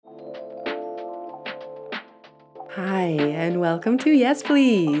Hi, and welcome to Yes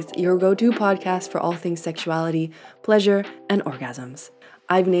Please, your go-to podcast for all things sexuality, pleasure, and orgasms.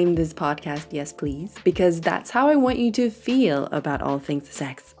 I've named this podcast Yes Please because that's how I want you to feel about all things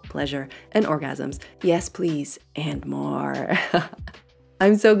sex, pleasure, and orgasms. Yes please, and more.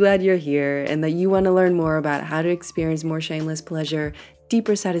 I'm so glad you're here and that you want to learn more about how to experience more shameless pleasure,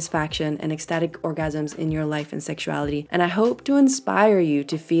 deeper satisfaction, and ecstatic orgasms in your life and sexuality. And I hope to inspire you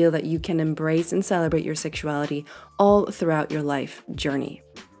to feel that you can embrace and celebrate your sexuality all throughout your life journey.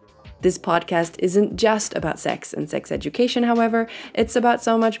 This podcast isn't just about sex and sex education, however, it's about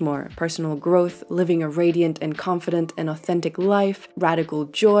so much more: personal growth, living a radiant and confident and authentic life, radical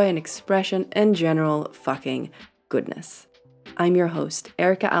joy and expression, and general fucking goodness. I'm your host,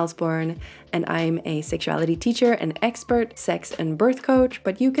 Erica Alsborn, and I'm a sexuality teacher and expert sex and birth coach,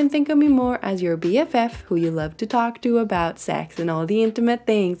 but you can think of me more as your BFF who you love to talk to about sex and all the intimate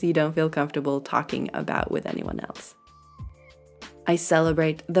things you don't feel comfortable talking about with anyone else. I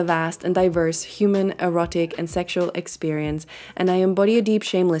celebrate the vast and diverse human, erotic, and sexual experience, and I embody a deep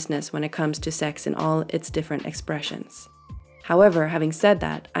shamelessness when it comes to sex in all its different expressions. However, having said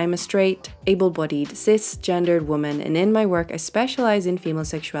that, I'm a straight, able-bodied, cisgendered woman, and in my work I specialize in female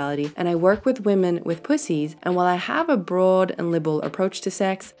sexuality and I work with women with pussies, and while I have a broad and liberal approach to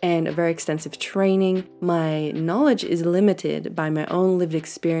sex and a very extensive training, my knowledge is limited by my own lived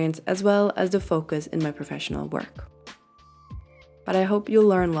experience as well as the focus in my professional work. But I hope you'll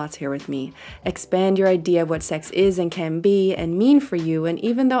learn lots here with me, expand your idea of what sex is and can be and mean for you, and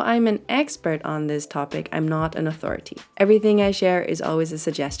even though I'm an expert on this topic, I'm not an authority. Everything I share is always a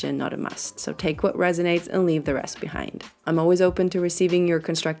suggestion, not a must, so take what resonates and leave the rest behind. I'm always open to receiving your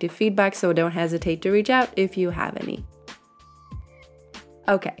constructive feedback, so don't hesitate to reach out if you have any.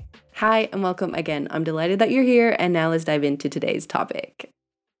 Okay, hi and welcome again. I'm delighted that you're here, and now let's dive into today's topic.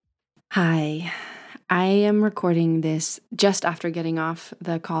 Hi. I am recording this just after getting off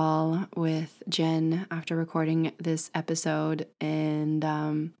the call with Jen after recording this episode, and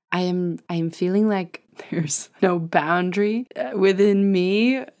I am feeling like there's no boundary within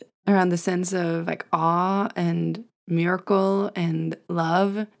me around the sense of like awe and miracle and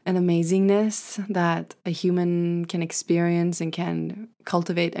love and amazingness that a human can experience and can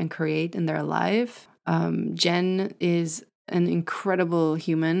cultivate and create in their life. Jen is an incredible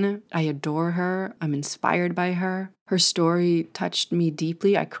human. I adore her. I'm inspired by her. Her story touched me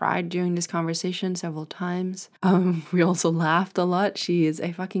deeply. I cried during this conversation several times. We also laughed a lot. She is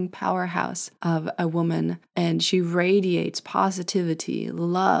a fucking powerhouse of a woman, and she radiates positivity,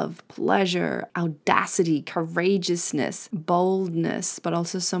 love, pleasure, audacity, courageousness, boldness, but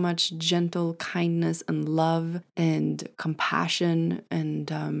also so much gentle kindness and love and compassion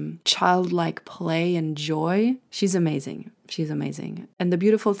and childlike play and joy. She's amazing. She's amazing. And the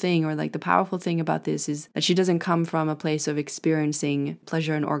beautiful thing, or like the powerful thing about this, is that she doesn't come from a place of experiencing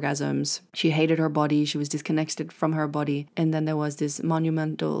pleasure and orgasms. She hated her body. She was disconnected from her body. And then there was this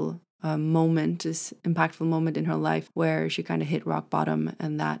monumental moment, this impactful moment in her life where she kind of hit rock bottom,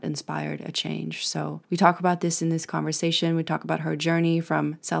 and that inspired a change. So we talk about this in this conversation. We talk about her journey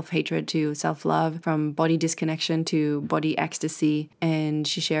from self-hatred to self-love, from body disconnection to body ecstasy, and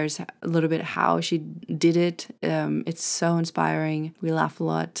she shares a little bit how she did it. It's so inspiring. We laugh a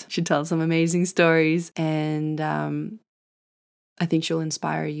lot. She tells some amazing stories, and I think she'll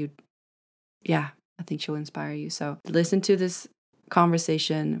inspire you. Yeah, I think she'll inspire you. So listen to this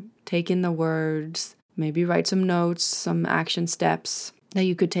conversation, take in the words, maybe write some notes, some action steps that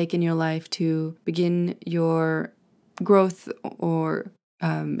you could take in your life to begin your growth or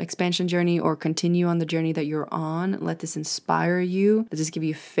expansion journey, or continue on the journey that you're on. Let this inspire you. Let this give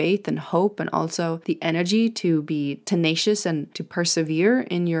you faith and hope, and also the energy to be tenacious and to persevere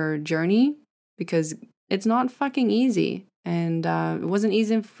in your journey, because it's not fucking easy. And it wasn't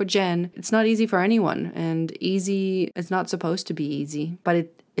easy for Jen. It's not easy for anyone. And easy, it's not supposed to be easy, but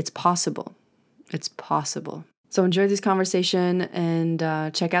it's possible. It's possible. So enjoy this conversation, and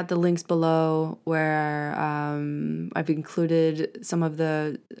check out the links below where I've included some of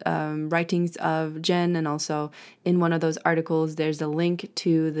the writings of Jen, and also in one of those articles there's a link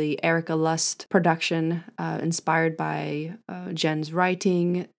to the Erica Lust production inspired by Jen's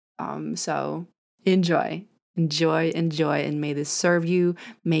writing. So enjoy. Enjoy, and may this serve you,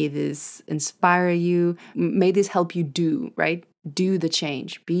 may this inspire you, may this help you do, right? Do the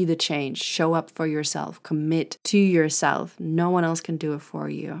change, be the change, show up for yourself, commit to yourself. No one else can do it for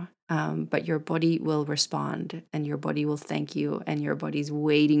you, but your body will respond, and your body will thank you, and your body's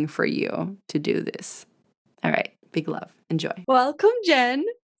waiting for you to do this. All right, big love, enjoy. Welcome, Jen.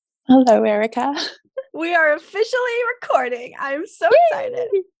 Hello, Erica. We are officially recording. I'm so excited.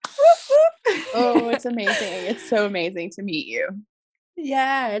 Oh, That's amazing. It's so amazing to meet you.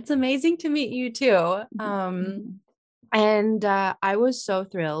 Yeah, it's amazing to meet you too. And I was so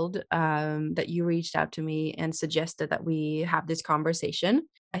thrilled that you reached out to me and suggested that we have this conversation,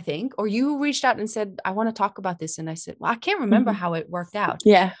 I think. Or you reached out and said, I want to talk about this. And I said, well, I can't remember how it worked out.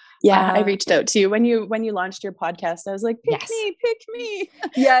 Yeah. I reached out to you when you launched your podcast. I was like, pick me.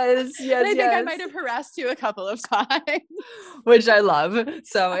 Yes. I think I might have harassed you a couple of times, which I love.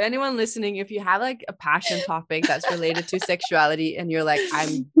 So anyone listening, if you have like a passion topic that's related to sexuality and you're like,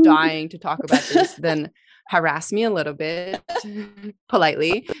 I'm dying to talk about this, then harass me a little bit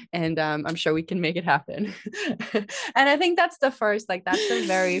politely, and I'm sure we can make it happen. And I think that's the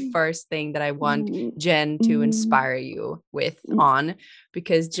very first thing that I want Jen to inspire you with on,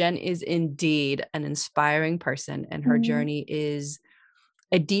 because Jen is indeed an inspiring person, and her journey is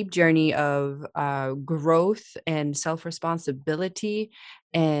a deep journey of growth and self-responsibility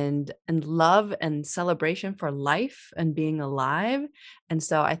and love and celebration for life and being alive. And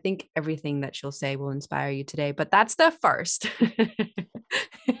so I think everything that she'll say will inspire you today. But that's the first.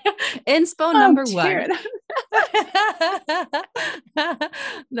 Inspo number one.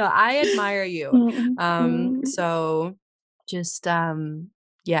 No, I admire you. So just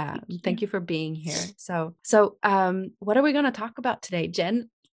thank you for being here. So what are we going to talk about today, Jen?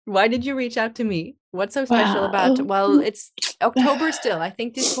 Why did you reach out to me? What's so special about, it's October still. I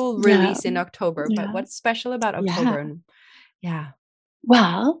think this will release in October, but what's special about October?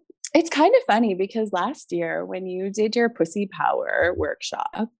 Well, it's kind of funny because last year when you did your Pussy Power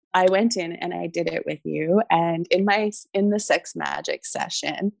workshop, I went in and I did it with you. And in the sex magic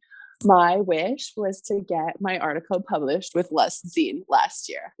session, my wish was to get my article published with Lust Zine last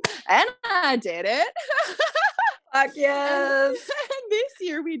year. And I did it. Fuck yes. And this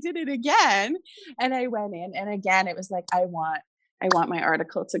year we did it again. And I went in, and again, it was like, I want my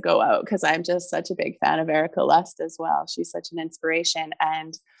article to go out because I'm just such a big fan of Erika Lust as well. She's such an inspiration.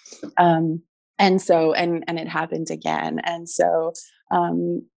 And so it happened again. And so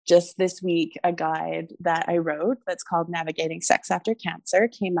just this week, a guide that I wrote that's called Navigating Sex After Cancer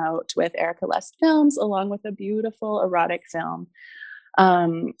came out with Erika Lust Films, along with a beautiful erotic film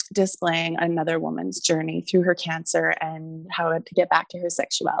displaying another woman's journey through her cancer and how to get back to her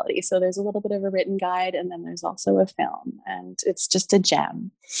sexuality. So there's a little bit of a written guide, and then there's also a film, and it's just a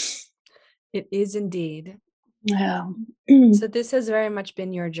gem. It is indeed. Yeah. So this has very much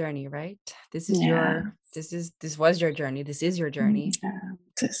been your journey, right? This was your journey. This is your journey. Yeah,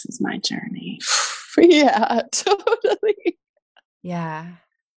 this is my journey. Yeah, totally. Yeah.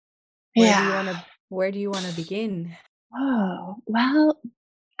 Where do you want to begin? Oh, well,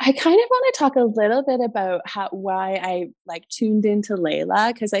 I kind of want to talk a little bit about why I tuned into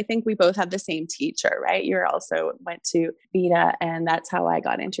Layla, because I think we both have the same teacher, right? You also went to Vita, and that's how I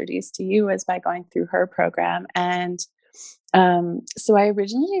got introduced to you, was by going through her program. And so I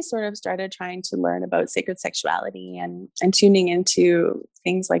originally sort of started trying to learn about sacred sexuality and tuning into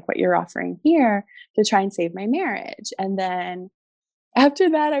things like what you're offering here to try and save my marriage. And then after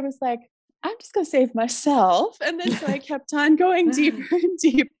that, I was like, I'm just going to save myself. And then so I kept on going deeper and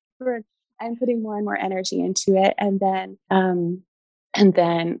deeper and putting more and more energy into it. And then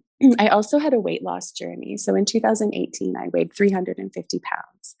I also had a weight loss journey. So in 2018, I weighed 350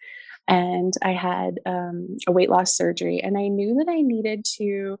 pounds and I had a weight loss surgery. And I knew that I needed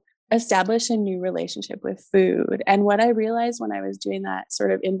to establish a new relationship with food. And what I realized when I was doing that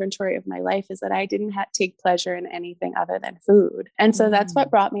sort of inventory of my life is that I didn't take pleasure in anything other than food. And so that's what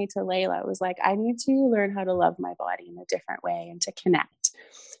brought me to Layla. It was like, I need to learn how to love my body in a different way and to connect.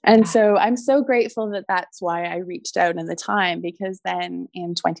 And so I'm so grateful that that's why I reached out in the time, because then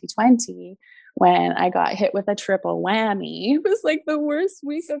in 2020, when I got hit with a triple whammy, it was like the worst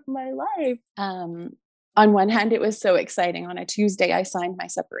week of my life. On one hand, it was so exciting. On a Tuesday, I signed my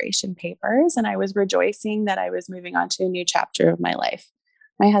separation papers and I was rejoicing that I was moving on to a new chapter of my life.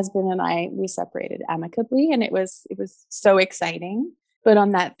 My husband and I, we separated amicably, and it was so exciting. But on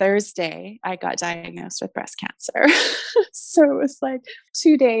that Thursday, I got diagnosed with breast cancer. So it was like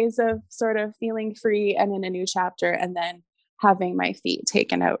 2 days of sort of feeling free and in a new chapter, and then having my feet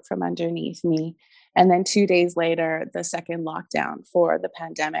taken out from underneath me. And then 2 days later, the second lockdown for the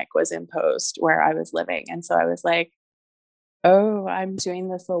pandemic was imposed where I was living. And so I was like, oh, I'm doing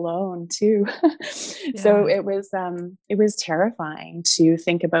this alone too. So it was terrifying to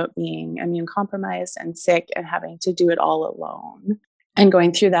think about being immune compromised and sick and having to do it all alone and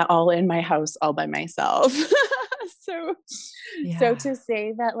going through that all in my house, all by myself. So to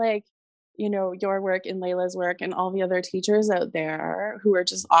say that, like, your work and Layla's work and all the other teachers out there who are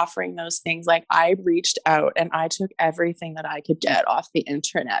just offering those things, like I reached out and I took everything that I could get off the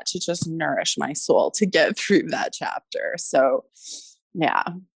internet to just nourish my soul to get through that chapter. So yeah.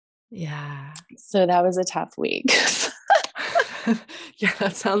 Yeah. So that was a tough week. Yeah,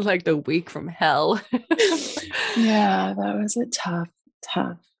 that sounds like the week from hell. Yeah, that was a tough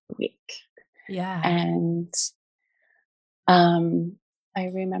week. Yeah. And I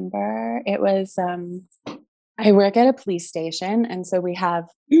remember it was I work at a police station, and so we have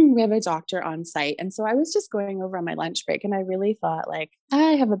a doctor on site. And so I was just going over on my lunch break, and I really thought, like,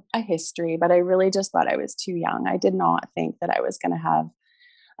 I have a history, but I really just thought I was too young. I did not think that I was going to have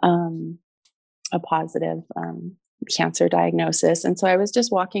a positive cancer diagnosis. And so I was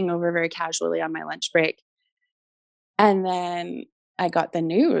just walking over very casually on my lunch break. And then I got the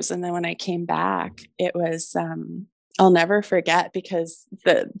news. And then when I came back, it was, I'll never forget, because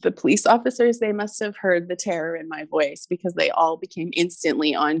the police officers, they must have heard the terror in my voice, because they all became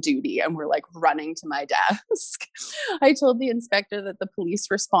instantly on duty and were like running to my desk. I told the inspector that the police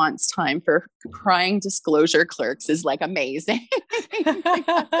response time for crying disclosure clerks is like amazing.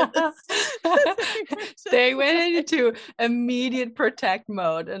 They went into immediate protect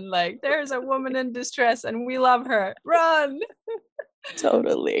mode and like, there's a woman in distress and we love her. Run.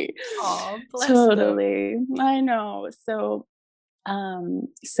 Totally. Oh, bless totally. them. I know. So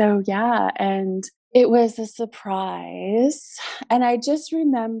yeah, and it was a surprise. And I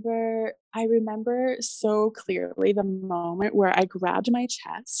remember so clearly the moment where I grabbed my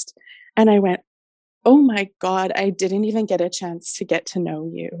chest and I went, oh my God, I didn't even get a chance to get to know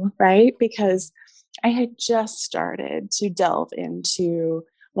you, right? Because I had just started to delve into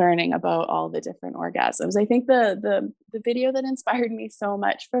learning about all the different orgasms. I think the video that inspired me so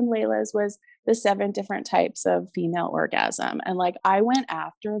much from Layla's was the 7 different types of female orgasm. And like, I went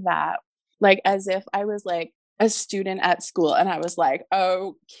after that, like, as if I was like a student at school, and I was like,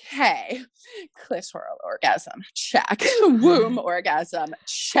 okay, clitoral orgasm, check. Womb orgasm,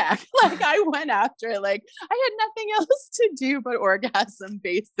 check. Like, I went after it. Like, I had nothing else to do but orgasm,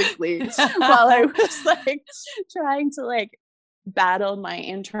 basically, while I was like trying to like battle my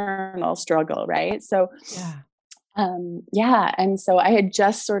internal struggle, right? So and so I had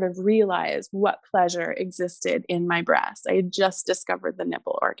just sort of realized what pleasure existed in my breasts. I had just discovered the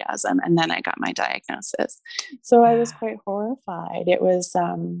nipple orgasm, and then I got my diagnosis. So I was quite horrified. It was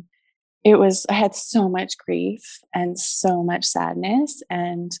I had so much grief and so much sadness,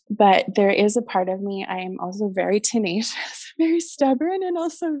 but there is a part of me, I am also very tenacious, very stubborn, and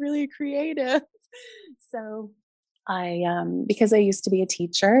also really creative. So because I used to be a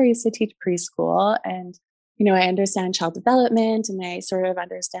teacher, I used to teach preschool, and I understand child development, and I sort of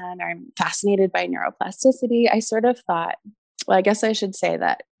understand, or I'm fascinated by neuroplasticity. I sort of thought, well, I guess I should say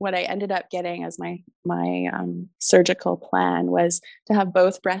that what I ended up getting as my surgical plan was to have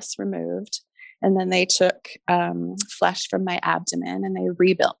both breasts removed, and then they took flesh from my abdomen and they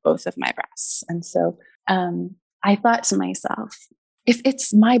rebuilt both of my breasts. And so I thought to myself, if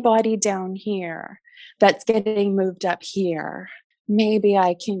it's my body down here that's getting moved up here, maybe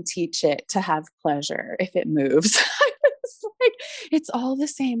I can teach it to have pleasure if it moves. It's like, it's all the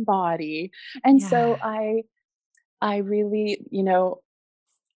same body. And so I really,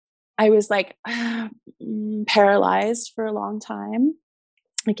 I was like paralyzed for a long time.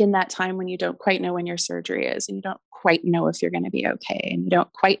 Like, in that time when you don't quite know when your surgery is, and you don't quite know if you're going to be okay, and you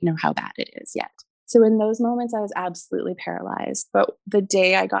don't quite know how bad it is yet. So in those moments, I was absolutely paralyzed. But the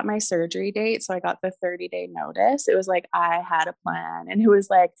day I got my surgery date, so I got the 30-day notice, it was like I had a plan. And it was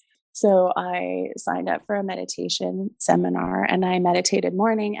like, so I signed up for a meditation seminar, and I meditated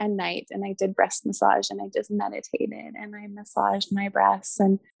morning and night, and I did breast massage, and I just meditated and I massaged my breasts,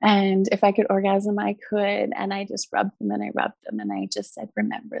 and if I could orgasm, I could. And I just rubbed them and I rubbed them, and I just said,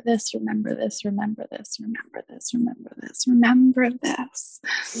 remember this, remember this, remember this, remember this, remember this, remember this.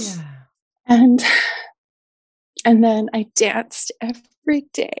 Yeah. And then I danced every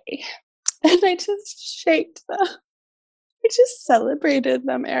day, and I just shaked them. I just celebrated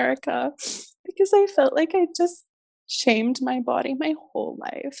them, Erica, because I felt like I just shamed my body my whole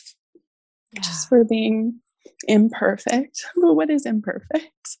life just for being imperfect. Well, what is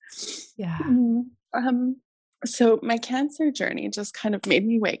imperfect? Yeah. So my cancer journey just kind of made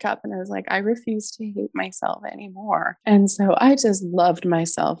me wake up, and I was like, I refuse to hate myself anymore. And so I just loved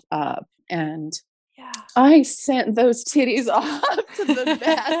myself up, and I sent those titties off to the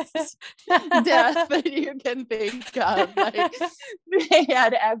best death that you can think of. Like, they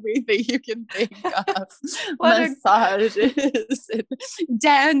had everything you can think of. Massages and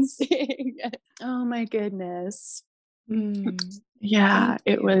dancing. Oh my goodness. Yeah, Thank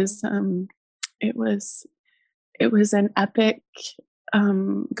you. it was it was an epic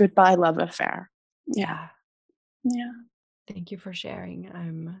goodbye love affair. Yeah. Yeah. Yeah. Thank you for sharing.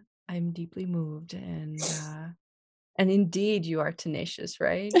 I'm deeply moved, and indeed you are tenacious,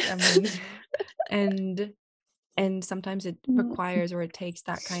 right? I mean, and sometimes it Mm, requires or it takes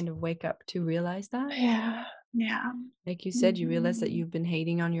that kind of wake up to realize that. yeah. Yeah. Like you said, you realize that Mhm. you've been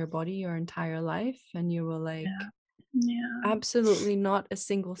hating on your body your entire life, and you were Yeah. like, Yeah. absolutely not a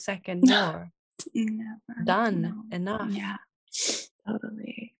single second more. Never. Done. No. Enough. Yeah.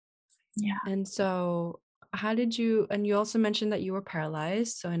 Totally. Yeah. And so, how did you, and you also mentioned that you were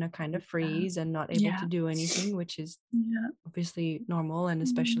paralyzed, so in a kind of Yeah. freeze and not able to Yeah. do anything, which is Yeah. obviously normal, and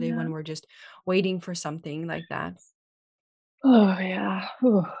especially Yeah. when we're just waiting for something like that. Oh, yeah.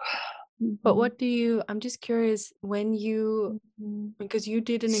 Ooh. But Mhm. what do you, I'm just curious, when you, Mhm. because you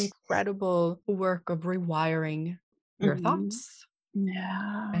did an incredible work of rewiring your Mhm. thoughts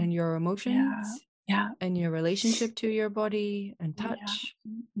Yeah. and your Yeah. emotions Yeah. and your relationship to your body and Yeah. touch.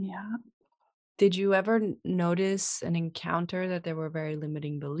 Yeah. Did you ever notice and encounter that there were very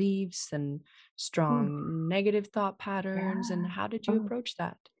limiting beliefs and Ooh. strong negative thought patterns? And Yeah. how did you Oh, approach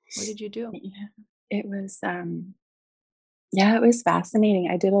that? What did you do? yeah. It was, yeah, it was fascinating.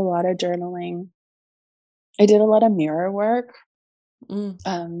 I did a lot of journaling. I did a lot of mirror work.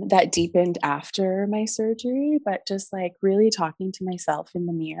 Mm, That deepened after my surgery, but just like really talking to myself in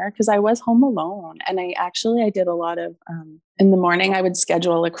the mirror because I was home alone. And I did a lot of, in the morning, I would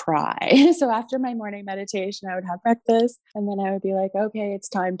schedule a cry. So after my morning meditation, I would have breakfast and then I would be like, okay, it's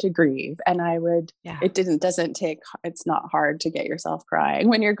time to grieve. And yeah. doesn't take, it's not hard to get yourself crying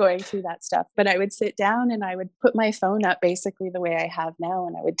when you're going through that stuff. But I would sit down and I would put my phone up basically the way I have now,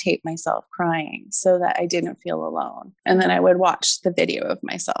 and I would tape myself crying so that I didn't feel alone. And then I would watch the video of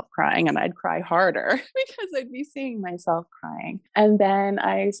myself crying and I'd cry harder because I'd be seeing myself crying. And then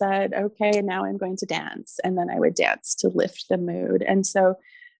I said, okay, now I'm going to dance. And then I would dance to lift the mood. And so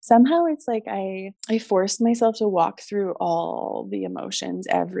somehow it's like I forced myself to walk through all the emotions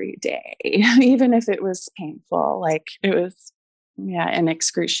every day, even if it was painful. Like it was, yeah, and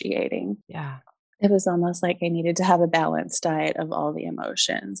excruciating. Yeah. It was almost like I needed to have a balanced diet of all the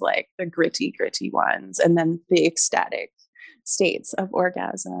emotions, like the gritty ones, and then the ecstatic states of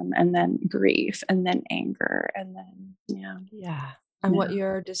orgasm, and then grief, and then anger, and then, yeah, Yeah. And what yeah.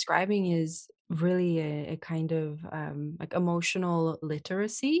 you're describing is really a kind of like emotional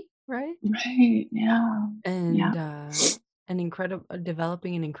literacy, right? Right. Yeah. Yeah. And an incredible,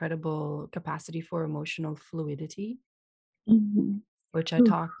 developing an incredible capacity for emotional fluidity, Mhm. which I Ooh.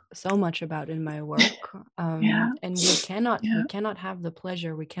 talk so much about in my work. Yeah. And we Yeah. cannot have the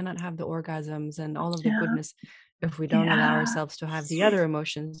pleasure, we cannot have the orgasms and all of the Yeah. goodness if we don't allow Yeah. ourselves to have the other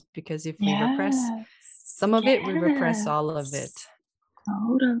emotions. Because if we repress Yes. some of it, we repress all of it. Yes.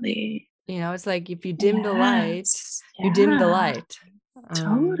 Totally. You know, it's like if you dim the light, Yes. you dim the Yeah. light.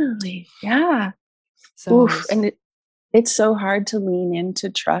 Um, Totally. Yeah. so Oof. And it's so hard to lean into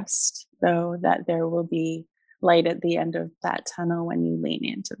trust, though, that there will be light at the end of that tunnel when you lean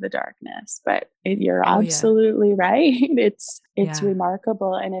into the darkness. But you're oh yeah, absolutely right. It's yeah,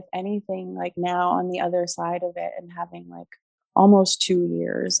 remarkable, and if anything, like now on the other side of it, and having like almost 2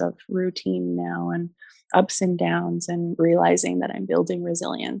 years of routine now, and ups and downs, and realizing that I'm building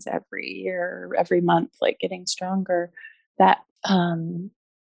resilience every year, every month, like getting stronger. That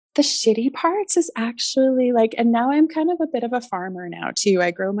the shitty parts is actually like, and now I'm kind of a bit of a farmer now too.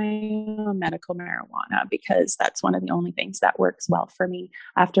 I grow my own medical marijuana because that's one of the only things that works well for me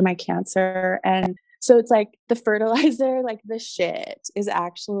after my cancer. And so it's like the fertilizer, like the shit is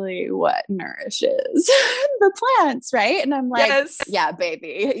actually what nourishes the plants, right? And I'm like, yes. yeah,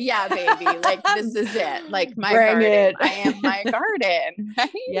 baby. Yeah, baby. Like this is it. Like my Bring garden. it. I am my garden, right? And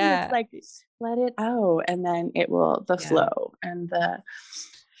it's Yeah, like, let it out, and then it will, the yeah, flow and the,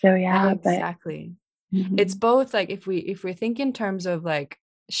 so yeah, but exactly. It's mhm, both like if we think in terms of like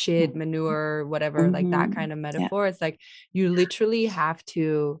shit, manure, whatever, like that mhm, kind of yeah, metaphor, it's like you literally have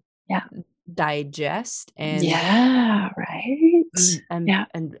to yeah, digest yeah, right? and Yeah,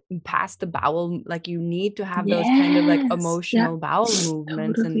 pass the bowel, like you need to have those kind of like yes, yeah, emotional bowel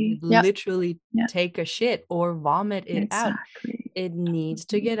movements and totally, yep, literally yeah, take a shit or vomit it out. exactly. It needs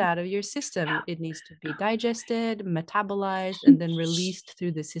to get Mhm, out of your system. yeah, It needs to be digested, metabolized, and then released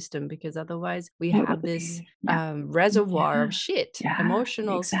through the system, because otherwise we have this totally, yeah, reservoir of yeah, shit, yeah,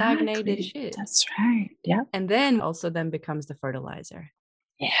 emotional stagnated exactly, shit, that's right, yep, and then also then becomes the fertilizer,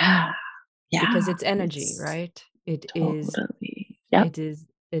 yeah, because yeah, it's energy, it's right? totally, yep,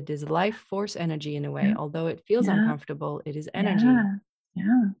 It is life force energy in a way. yep, Although it feels yeah, uncomfortable, it is energy. yeah,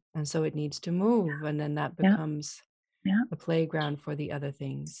 yeah, And so it needs to move. And then that yeah, becomes Yeah. a playground for the other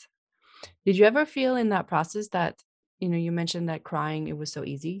things. Did you ever feel in that process that, you mentioned that crying, it was so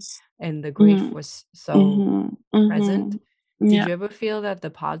easy and the grief Mm, was so mhm, present? mhm. Did Yeah. you ever feel that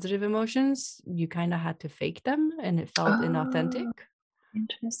the positive emotions, you kind of had to fake them and it felt inauthentic? Oh,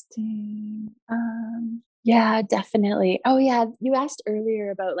 interesting. Yeah, definitely. Oh, yeah. You asked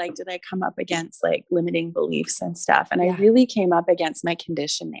earlier about like, did I come up against like limiting beliefs and stuff? And I Yeah. really came up against my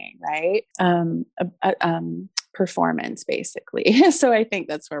conditioning, right? Performance, basically. So I think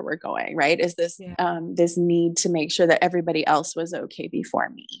that's where we're going, right? Is this Yeah. this need to make sure that everybody else was okay before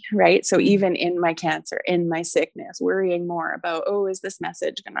me, right? So Mm. even in my cancer, in my sickness, worrying more about, oh, is this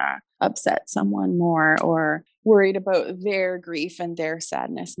message gonna upset someone more, or worried about their grief and their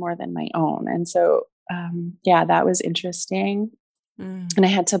sadness more than my own. And so, yeah, that was interesting. Mm. And I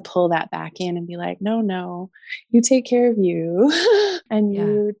had to pull that back in and be like, no, no, you take care of you and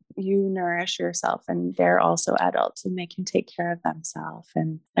Yeah. you nourish yourself, and they're also adults and they can take care of themselves.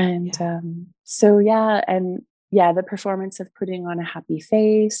 And Yeah. so yeah, and yeah, the performance of putting on a happy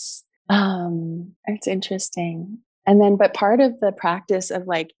face. It's interesting. And then, but part of the practice of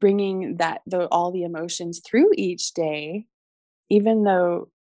like bringing all the emotions through each day, even though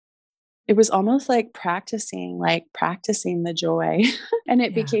it was almost like practicing the joy, and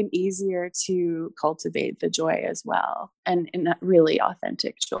it Yeah. became easier to cultivate the joy as well, and a really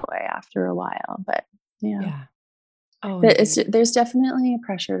authentic joy after a while. But yeah, Yeah. Oh, indeed. there's definitely a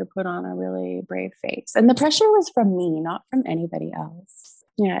pressure to put on a really brave face, and the pressure was from me, not from anybody else.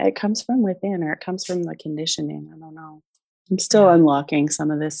 Yeah, it comes from within, or it comes from the conditioning. I don't know. I'm still Yeah. unlocking some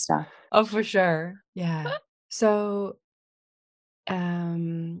of this stuff. Oh, for sure. Yeah. So,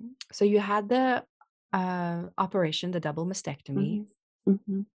 so you had the operation, the double mastectomy. Mhm.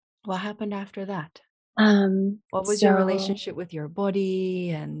 Mhm. What happened after that? What was your So relationship with your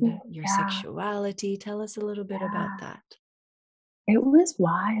body and your yeah, sexuality? Tell us a little bit about yeah. that. It was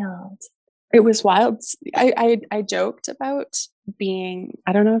wild. It was wild. I joked about being,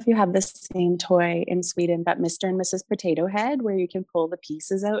 I don't know if you have the same toy in Sweden, but Mr. and Mrs. Potato Head, where you can pull the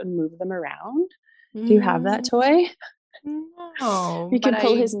pieces out and move them around. Do you have that Mm, toy? no, You but can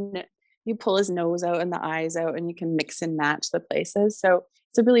pull I. you pull his nose out and the eyes out, and you can mix and match the places. So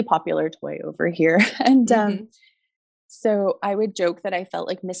it's a really popular toy over here. And Mhm. so I would joke that I felt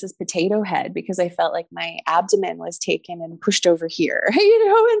like Mrs. Potato Head because I felt like my abdomen was taken and pushed over here,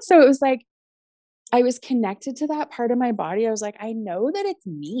 And so it was like I was connected to that part of my body. I was like, I know that it's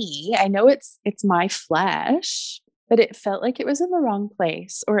me. I know it's my flesh, but it felt like it was in the wrong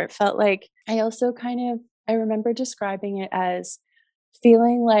place. Or it felt like I also I remember describing it as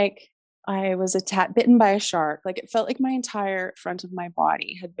feeling like I was bitten by a shark. Like it felt like my entire front of my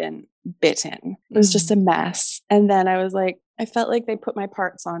body had been bitten. It was just Mm, a mess. And then I was like, I felt like they put my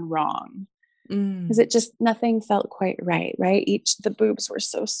parts on wrong because mm, it just nothing felt quite right, right? The boobs were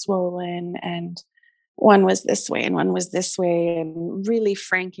so swollen, and one was this way and one was this way, and really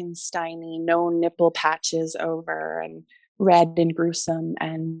Frankensteiny, no nipple patches over, and red and gruesome.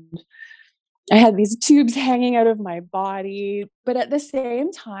 And I had these tubes hanging out of my body. But at the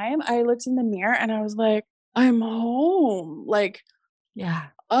same time, I looked in the mirror and I was like, I'm home. Like, yeah.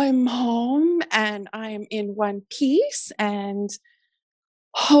 I'm home and I'm in one piece. And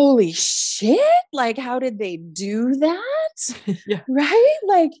holy shit, like, how did they do that? Yeah. Right?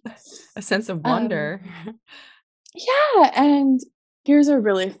 Like, A sense of um, wonder. yeah. And here's a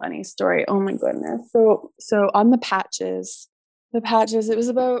really funny story. Oh my goodness. So on the patches, it was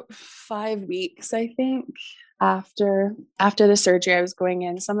about 5 weeks, I think, after the surgery. I was going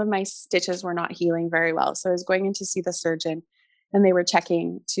in. Some of my stitches were not healing very well. So I was going in to see the surgeon, and they were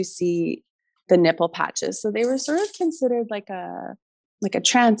checking to see the nipple patches. So they were sort of considered like a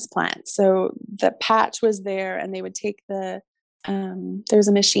transplant. So the patch was there, and they would take there's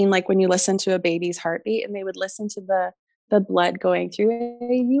a machine like when you listen to a baby's heartbeat, and they would listen to the blood going through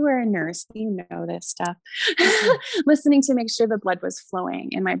it. You were a nurse, you know this stuff. Mhm. Listening to make sure the blood was flowing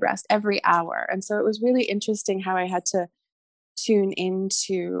in my breast every hour. And so it was really interesting how I had to tune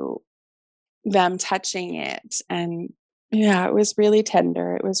into them touching it. And yeah, it was really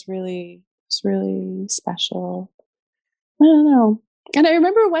tender. It was really special. I don't know. And I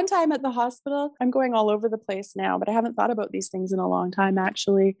remember one time at the hospital, I'm going all over the place now, but I haven't thought about these things in a long time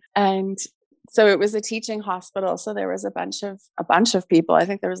actually. And so it was a teaching hospital. So there was a bunch of people. I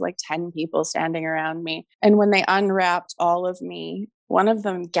think there was like 10 people standing around me. And when they unwrapped all of me, one of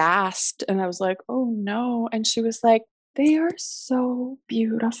them gasped, and I was like, "Oh no." And she was like, They are so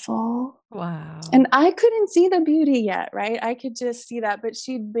beautiful. Wow. And I couldn't see the beauty yet, right? I could just see that, but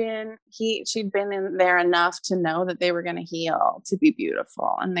she'd been in there enough to know that they were going to heal to be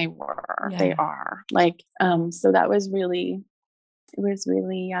beautiful, and they are like, so that was really, it was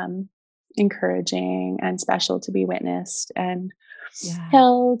really, encouraging and special to be witnessed and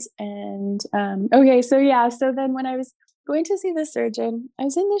held. And, okay. So yeah. So then when I was going to see the surgeon, I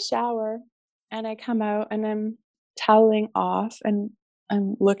was in the shower and I come out and I'm toweling off and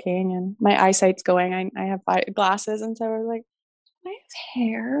I'm looking and my eyesight's going. I have glasses. And so I was like, I have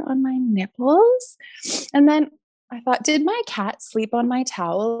hair on my nipples. And then I thought, did my cat sleep on my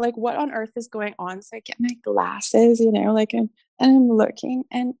towel? Like, what on earth is going on? So I get my glasses, like, and I'm looking,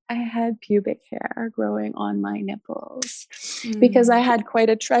 and I had pubic hair growing on my nipples because I had quite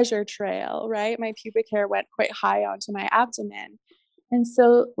a treasure trail, right? My pubic hair went quite high onto my abdomen. And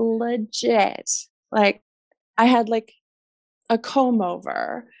so legit, like, I had like a comb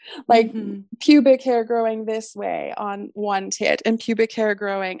over, like pubic hair growing this way on one tit and pubic hair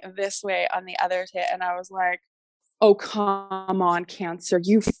growing this way on the other tit. And I was like, oh, come on, Cancer,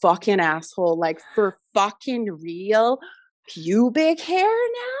 you fucking asshole. Like, for fucking real, pubic hair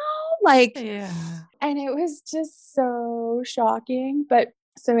now? Like, and it was just so shocking. But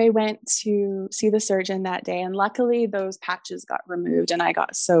so I went to see the surgeon that day, and luckily those patches got removed and I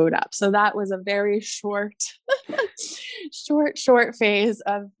got sewed up. So that was a very short phase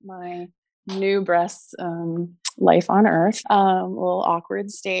of my new breasts life on earth. A little awkward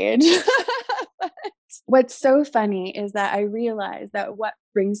stage. What's so funny is that I realized that what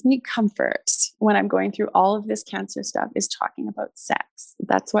brings me comfort when I'm going through all of this cancer stuff is talking about sex.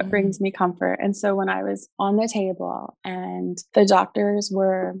 That's what brings me comfort. And so when I was on the table and the doctors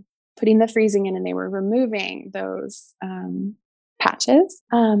were putting the freezing in and they were removing those patches,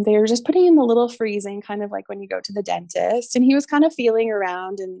 they were just putting in the little freezing, kind of like when you go to the dentist. And he was kind of feeling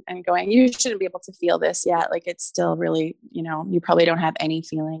around and going, you shouldn't be able to feel this yet. Like, it's still really, you probably don't have any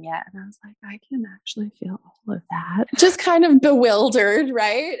feeling yet. And I was like, I can actually feel all of that. Just kind of bewildered,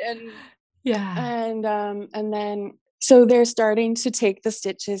 right? And and then so they're starting to take the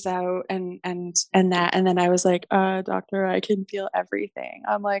stitches out and then I was like, doctor, I can feel everything.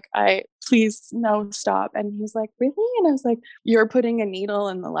 I'm like, please, no, stop. And he's like, really? And I was like, you're putting a needle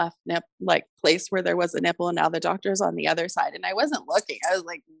in the left nip, like place where there was a nipple, and now the doctor's on the other side. And I wasn't looking. I was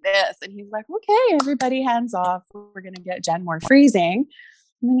like this. And he's like, okay, everybody hands off. We're gonna get Jen more freezing.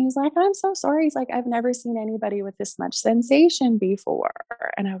 And then he was like, I'm so sorry. He's like, I've never seen anybody with this much sensation before.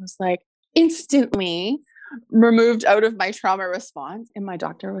 And I was like, instantly removed out of my trauma response. And my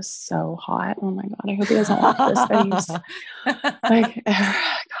doctor was so hot. Oh my God. I hope he doesn't watch this, but he's like,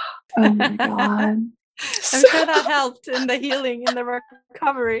 oh my God. I'm sure that helped in the healing, in the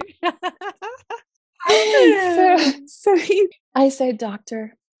recovery. I said,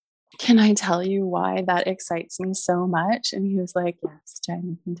 doctor, can I tell you why that excites me so much? And he was like, yes, Jen,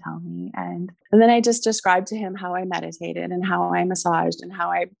 you can tell me. And then I just described to him how I meditated and how I massaged and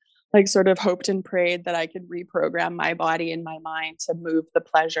how I like sort of hoped and prayed that I could reprogram my body and my mind to move the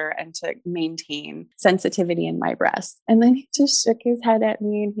pleasure and to maintain sensitivity in my breasts. And then he just shook his head at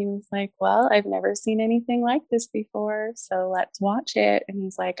me and he was like, well, I've never seen anything like this before, so let's watch it. And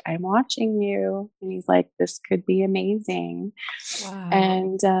he's like, I'm watching you. And he's like, this could be amazing. Wow.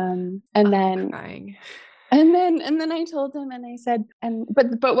 And then crying. And then I told him and I said,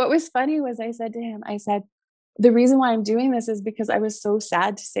 but what was funny was I said to him, I said, the reason why I'm doing this is because I was so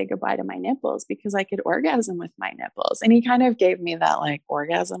sad to say goodbye to my nipples because I could orgasm with my nipples. And he kind of gave me that like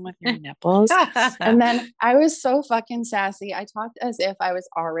orgasm with your nipples. And then I was so fucking sassy. I talked as if I was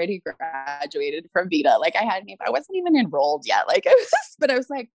already graduated from Vita. Like I wasn't even enrolled yet. Like but I was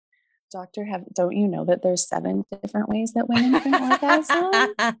like, doctor, don't you know that there's 7 different ways that women can orgasm?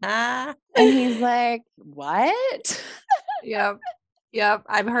 And he's like, what? Yep,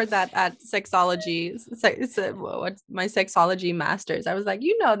 I've heard that at sexology. What's my sexology masters? I was like,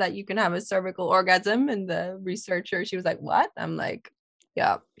 you know that you can have a cervical orgasm, and the researcher, she was like, what? I'm like,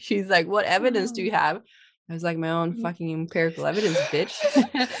 yeah. She's like, what evidence do you have? I was like, my own fucking empirical evidence, bitch.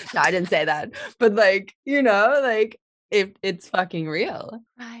 No, I didn't say that, but like, like if it's fucking real,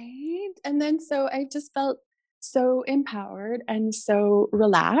 right? And then so I just felt so empowered and so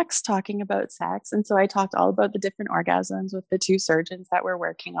relaxed talking about sex. And so I talked all about the different orgasms with the 2 surgeons that were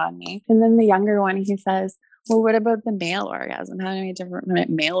working on me. And then the younger one, he says, well, what about the male orgasm? How many different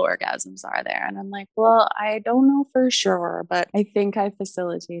male orgasms are there? And I'm like, well, I don't know for sure, but I think I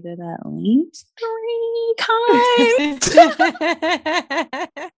facilitated at least 3 times.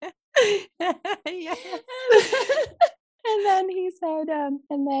 Yes. And then he said,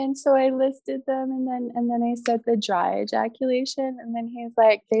 and then so I listed them, and then I said the dry ejaculation, and then he's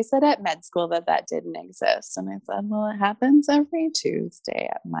like, they said at med school that that didn't exist, and I said, well, it happens every Tuesday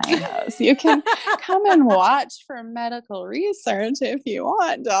at my house. You can come and watch for medical research if you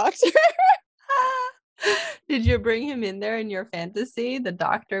want, doctor. Did you bring him in there in your fantasy, the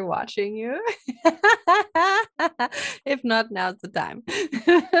doctor watching you? If not, now's the time. Thank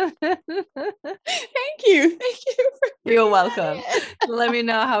you for You're bringing that welcome. in. Let me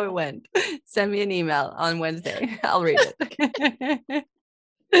know how it went. Send me an email on Wednesday. I'll read it.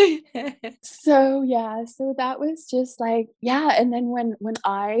 So yeah, so that was just like, yeah, and then when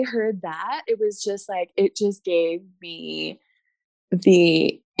I heard that, it was just like it just gave me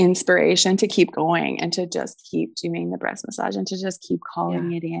the inspiration to keep going and to just keep doing the breast massage and to just keep Yeah.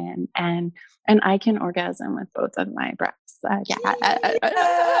 calling it in. And I can orgasm with both of my breasts.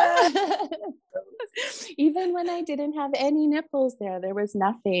 Even when I didn't have any nipples there was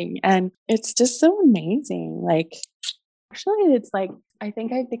nothing. And it's just so amazing. Like, actually, it's like, I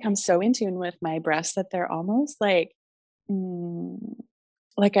think I've become so in tune with my breasts that they're almost mm,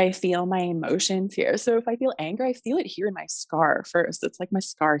 like I feel my emotions here. So if I feel anger, I feel it here in my scar first. It's like my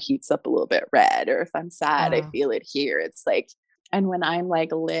scar heats up a little bit red, or if I'm sad, I Wow. feel it here. It's like, and when I'm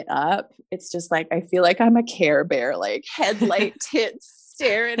like lit up, it's just like I feel like I'm a Care Bear, like headlight tits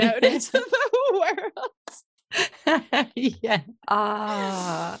staring out into the world. Yeah.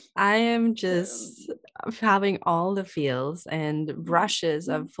 I am just having all the feels and rushes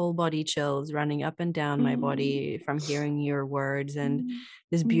of full body chills running up and down my body from hearing your words, and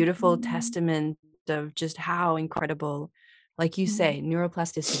this beautiful testament of just how incredible, like you say,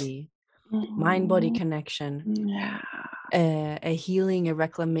 neuroplasticity, mind body connection, Yeah. a healing, a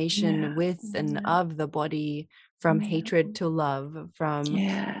reclamation Yeah. with and of the body, from hatred to love, from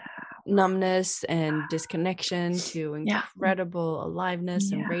Yeah. numbness and disconnection to Yeah. incredible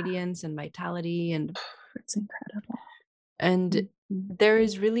aliveness and Yeah. radiance and vitality, It's incredible. and Mhm. there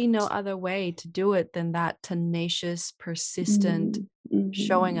is really no other way to do it than that tenacious, persistent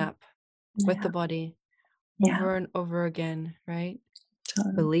showing Mhm. up with the Yeah. body Yeah. over and over again, right?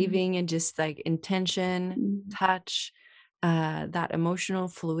 Totally. Believing in just like intention, Mhm. touch, that emotional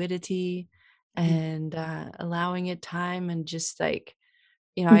fluidity, Mhm. and allowing it time, and just like,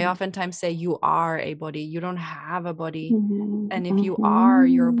 I Mhm. oftentimes say you are a body, you don't have a body. Mhm. And if you are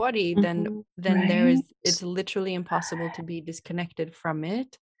your Mhm. body, then Mhm. there is, Right? it's literally impossible to be disconnected from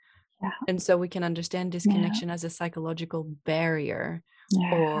it. Yeah. And so we can understand Yeah. disconnection as a psychological barrier,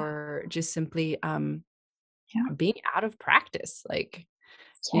 Yeah. or just simply Yeah. being out of practice, like,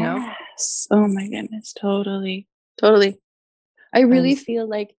 you know. Yes. Oh my goodness. Totally. Totally. I And really feel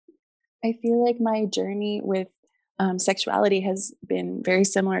like my journey with sexuality has been very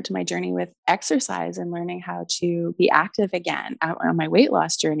similar to my journey with exercise and learning how to be active again on my weight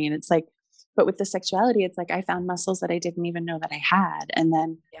loss journey. And it's like, but with the sexuality, it's like I found muscles that I didn't even know that I had. And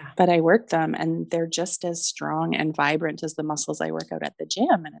then, yeah, but I worked them and they're just as strong and vibrant as the muscles I work out at the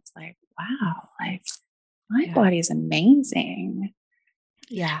gym. And it's like, wow, like my yeah, body's amazing.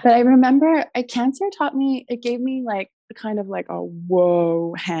 yeah, But I remember cancer taught me, it gave me like kind of like a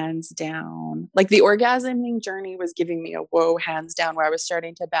whoa, hands down. Like the orgasming journey was giving me a whoa, hands down, where I was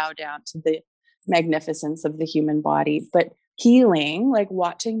starting to bow down to the magnificence of the human body. But healing, like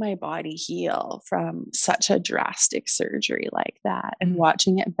watching my body heal from such a drastic surgery like that and mm,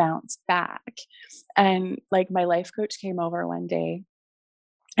 watching it bounce back. And like my life coach came over one day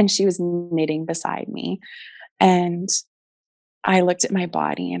and she was knitting beside me. And I looked at my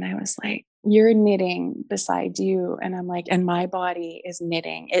body and I was like, "You're knitting beside you." And I'm like, "And my body is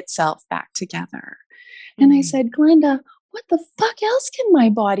knitting itself back together." And I mm, said, "Glenda, what the fuck else can my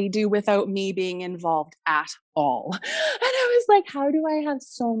body do without me being involved at all?" And I was like, "How do I have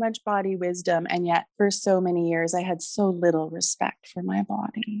so much body wisdom? And yet, for so many years, I had so little respect for my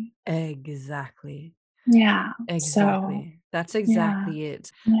body." exactly. Yeah. So, Exactly. That's yeah. exactly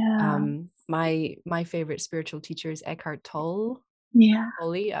it. Yeah. My favorite spiritual teacher is Eckhart Tolle. Yeah.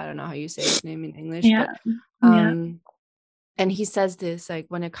 Tolle, I don't know how you say his name in English, Yeah. but Yeah. um and he says this, like,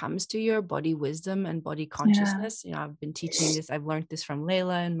 when it comes to your body wisdom and body Yeah. consciousness, I've been teaching this, I've learned this from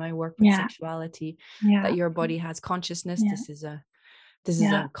Layla in my work with Yeah. sexuality, Yeah. that your body has consciousness. Yeah. This is a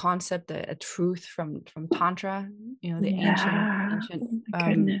Yeah. concept, a truth from Tantra, the ancient Yeah. ancient Oh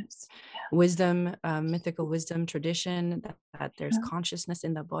my um goodness. wisdom, mythical wisdom tradition, that there's Yeah. consciousness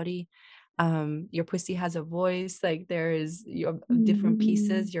in the body. Your pussy has a voice, like there is your different Mhm.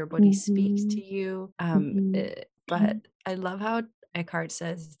 pieces, your body speaks to Mhm. you. Mhm. But I love how Eckhart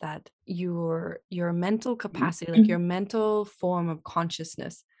says that your mental capacity, like your mental form of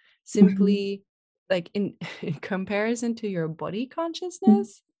consciousness, Mhm. simply like in comparison to your body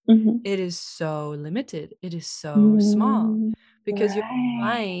consciousness, Mm-hmm. it is so limited. It is so small Mm, because your right.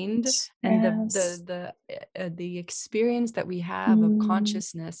 mind and Yes. the experience that we have of Mm,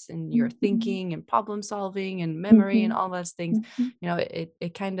 consciousness and your mhm, thinking and problem solving and memory and mhm, all those things, mhm.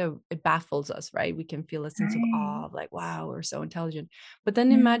 it kind of it baffles us, right? We can feel a sense of Right. awe of like, wow, we're so intelligent. But then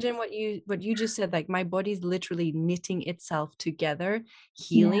Yeah. imagine what you just said, like my body's literally knitting itself together, Yeah.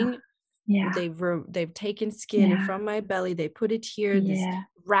 healing. Yeah. They've taken skin Yeah. from my belly, they put it here, this Yeah.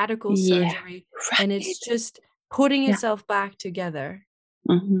 radical Yeah. surgery, and it's Right. just putting Yeah. itself back together.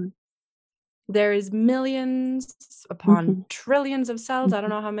 Mhm. There is millions upon Mhm. trillions of cells, I don't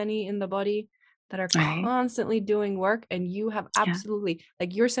Mhm. know how many in the body, that are Right. constantly doing work, and you have Yeah. absolutely,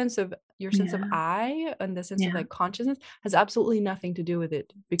 like, your sense of Yeah. I and the sense of Yeah. like consciousness has absolutely nothing to do with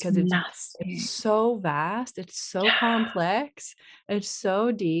it, because it's Nothing. so vast, it's so Yeah. complex, it's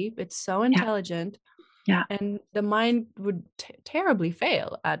so deep, it's so Yeah. intelligent, Yeah. and the mind would terribly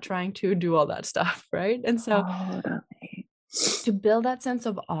fail at trying to do all that stuff, right? And so Totally. to build that sense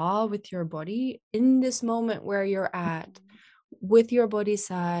of awe with your body in this moment where you're at, with your body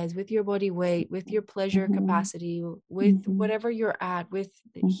size, with your body weight, with your pleasure Mhm. capacity, with Mhm. whatever you're at, with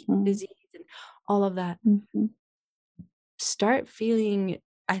the Mhm. disease and all of that, Mhm. start feeling,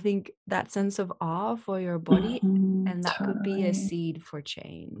 I think, that sense of awe for your body, Mhm. and that could be a Totally. seed for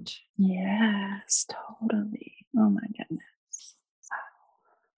change. Yes, totally. Oh my goodness.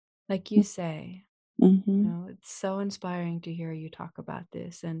 Like you say, Mhm. it's so inspiring to hear you talk about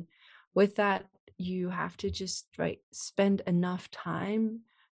this. And with that, you have to just spend enough time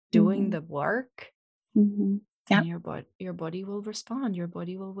doing Mhm. the work, Mhm. and Yep. your body will respond. Your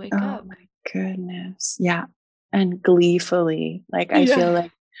body will wake Oh up. my goodness. Yeah. And gleefully, like Yeah.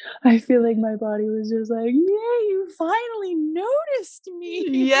 I feel like my body was just like, "Yay, you finally noticed me."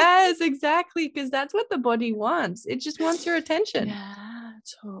 Yes, exactly. Because that's what the body wants. It just wants your attention. Yeah,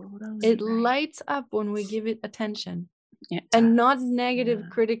 totally It right. lights up when we give it attention. It And not does. negative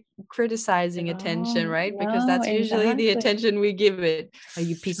Yeah. criticizing attention, No, right? Because no, that's usually the exactly. attention we give it. Oh,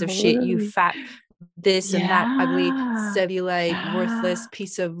 you piece of shit, you Totally. fat this and that ugly Yeah. cellulite worthless Yeah.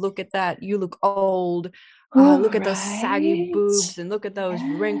 piece of, look at that, you look old. Oh, Look at those saggy right? boobs and look at those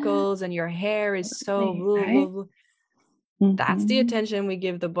Yeah, wrinkles and your hair is so totally, blah, blah, right? blah. That's the Mhm. attention we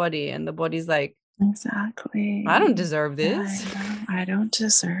give the body, and the body's like, I don't Exactly. deserve Yeah, I this. know. I don't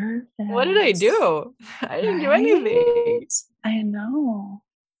deserve What did I this. do? I didn't do Right? anything. I know.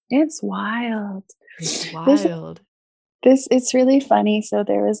 It's wild. It's This wild. it's really funny. So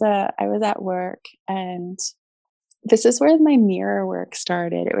I was at work, and this is where my mirror work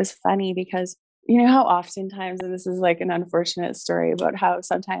started. It was funny because you know how oftentimes, and this is like an unfortunate story about how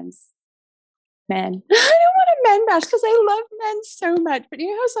sometimes men I don't want to men bash because I love men so much, but you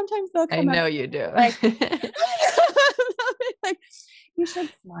know how sometimes they'll I come up know to you me and do. be like, like, you should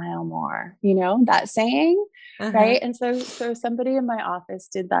smile more, that saying, Uh-huh. right? And so somebody in my office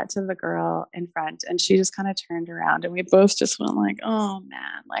did that to the girl in front, and she just kind of turned around, and we both just went like, oh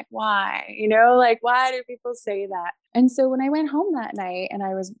man, like why? Like why do people say that? And so when I went home that night and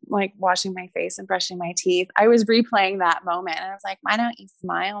I was like washing my face and brushing my teeth, I was replaying that moment, and I was like, why don't you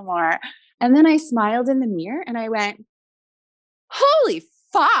smile more? And then I smiled in the mirror and I went, holy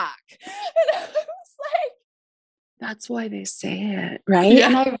fuck. And I was like, that's why they say it, right?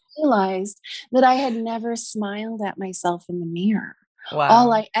 And Yeah. I realized that I had never smiled at myself in the mirror. All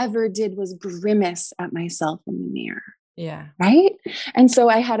Wow. I ever did was grimace at myself in the mirror, Yeah. right? And so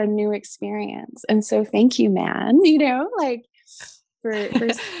I had a new experience. And so thank you, man, like for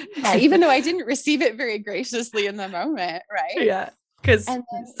saying that, even though I didn't receive it very graciously in the moment, right? Yeah. Because And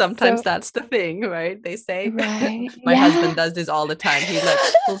then sometimes that's the thing, right? They say, right, my yeah. husband does this all the time.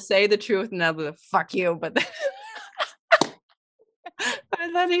 He'll say the truth and I'll be like, fuck you. But then,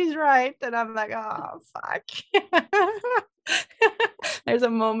 and then he's right. And I'm like, oh, fuck. There's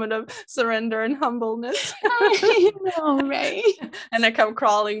a moment of surrender and humbleness. I know, right? And I come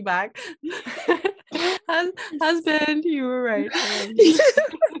crawling back. Husband, you were right. I love you.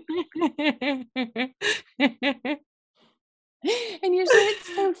 And usually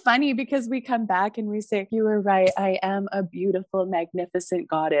it's so funny because we come back and we say, you were right. I am a beautiful, magnificent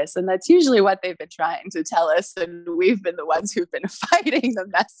goddess. And that's usually what they've been trying to tell us. And we've been the ones who've been fighting the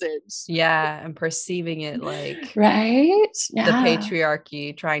message. Yeah, and perceiving it like Right? the Yeah.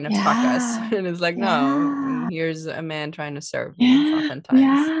 patriarchy trying to fuck us. Yeah. And it's like, no, Yeah. here's a man trying to serve me Yeah. oftentimes.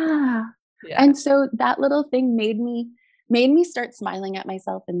 Yeah. Yeah. And so that little thing made me start smiling at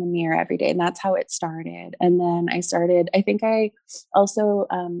myself in the mirror every day. And that's how it started. And then I think I also,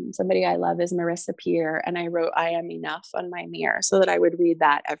 somebody I love is Marissa Peer. And I wrote, I am enough on my mirror so that I would read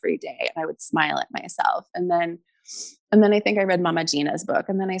that every day and I would smile at myself. And then I think I read Mama Gina's book.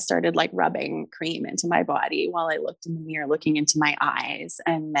 And then I started like rubbing cream into my body while I looked in the mirror, looking into my eyes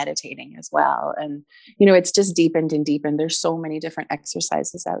and meditating as well. And, it's just deepened and deepened. There's so many different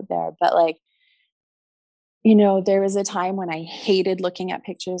exercises out there, but like, there was a time when I hated looking at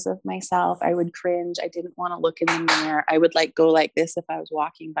pictures of myself. I would cringe. I didn't want to look in the mirror. I would like go like this if I was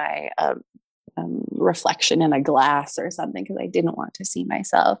walking by a reflection in a glass or something, because I didn't want to see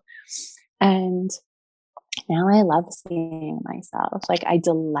myself. And now I love seeing myself. Like I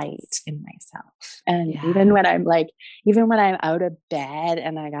delight in myself. And even when I'm out of bed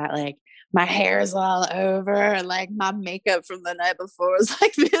and I got like my hair's all over and like my makeup from the night before is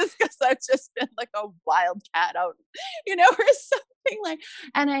like this because I've just been like a wild cat out, or something like,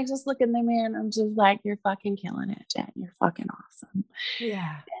 and I just look in the mirror and I'm just like, you're fucking killing it, Jen. You're fucking awesome.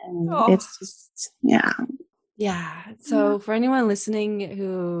 Yeah. And it's just, yeah. Yeah. So for anyone listening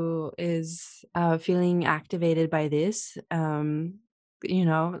who is feeling activated by this, I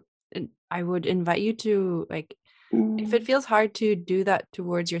would invite you to like, if it feels hard to do that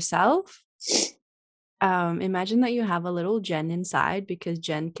towards yourself, imagine that you have a little Jen inside, because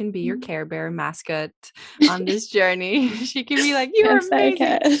Jen can be your Care Bear mascot on this journey. She can be like, you are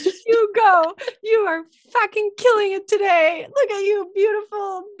amazing. You go. You are fucking killing it today. Look at you,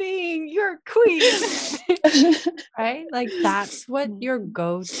 beautiful being. You're queen. Right? Like that's what your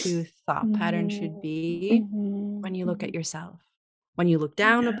go-to thought pattern should be when you look at yourself. When you look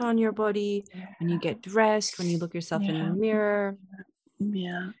down upon your body, when you get dressed, when you look yourself in the mirror.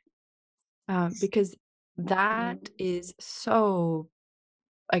 Yeah. Because that is so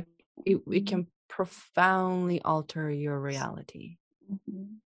like it can profoundly alter your reality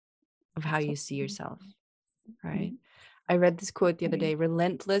of how you see yourself, right? I read this quote the other day: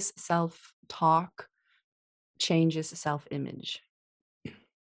 relentless self-talk changes self-image.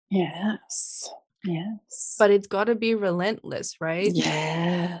 Yes. But it's got to be relentless, right?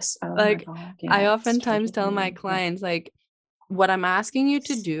 Yes. Oh like I oftentimes tell my clients, like, what I'm asking you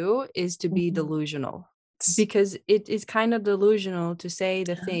to do is to be delusional, because it is kind of delusional to say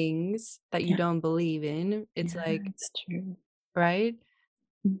the things that you don't believe in. It's like, it's true, right?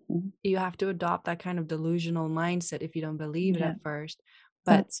 You have to adopt that kind of delusional mindset if you don't believe it at first.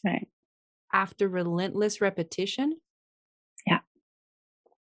 But that's right. After relentless repetition,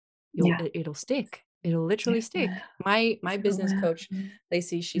 it'll stick. It'll literally stick. My business coach,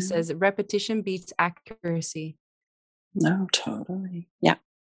 Lacey, she says repetition beats accuracy. No, totally. Yeah.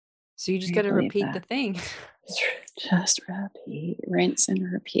 So you just got to repeat the thing. Just repeat, rinse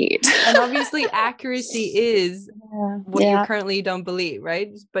and repeat. And obviously accuracy is what you currently don't believe,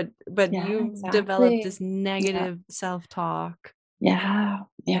 right? But you've developed this negative self-talk. Yeah.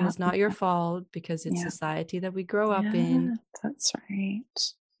 And it's not your fault, because it's society that we grow up in. That's right.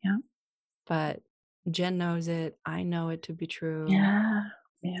 Yeah. But Jen knows it. I know it to be true. Yeah.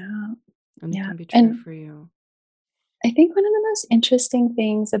 And it can be true for you. I think one of the most interesting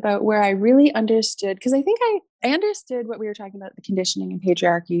things about where I really understood, because I think I understood what we were talking about, the conditioning and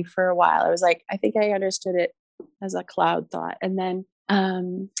patriarchy, for a while. I was like, I think I understood it as a cloud thought. And then,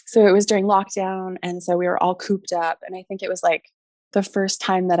 so it was during lockdown. And so we were all cooped up. And I think it was like the first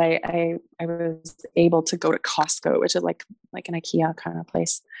time that I was able to go to Costco, which is like an IKEA kind of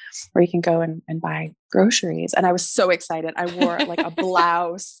place where you can go and buy groceries. And I was so excited. I wore like a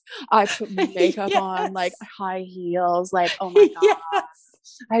blouse. I put makeup on, like high heels, like, oh my God.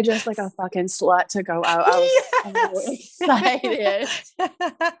 I just like a fucking slut to go out. I was so excited.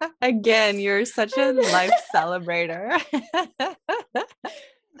 Again, you're such a life celebrator.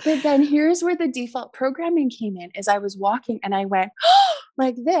 But then here's where the default programming came in, is I was walking and I went, oh,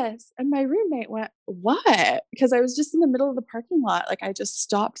 like this. And my roommate went, what? Because I was just in the middle of the parking lot. Like I just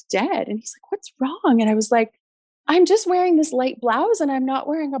stopped dead. And he's like, what's wrong? And I was like, I'm just wearing this light blouse and I'm not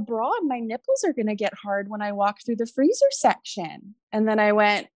wearing a bra, and my nipples are going to get hard when I walk through the freezer section. And then I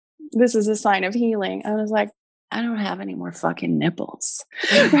went, this is a sign of healing. I was like, I don't have any more fucking nipples,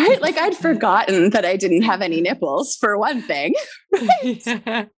 right? Like I'd forgotten that I didn't have any nipples, for one thing. Right?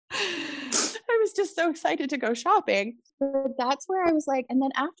 I was just so excited to go shopping. But that's where I was like, and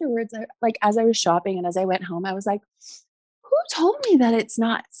then afterwards, like as I was shopping and as I went home, I was like, who told me that it's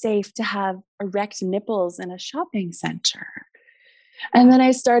not safe to have erect nipples in a shopping center? And then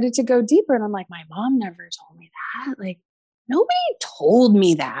I started to go deeper and I'm like, my mom never told me that. Like nobody told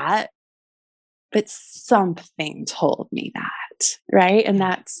me that. But something told me that. it, right?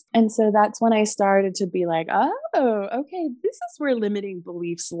 And so that's when I started to be like, oh, okay, this is where limiting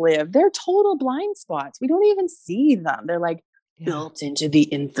beliefs live. They're total blind spots. We don't even see them. They're like built into the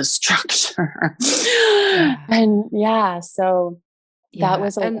infrastructure. And so that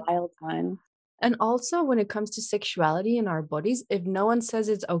was a wild one. And also when it comes to sexuality in our bodies, if no one says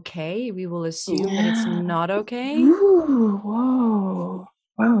it's okay, we will assume that it's not okay. Ooh,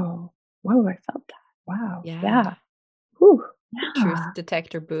 whoa, I felt that. Wow. Yeah. Ooh, yeah. Truth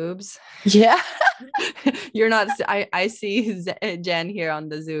detector boobs. Yeah. You're not, I see Jen here on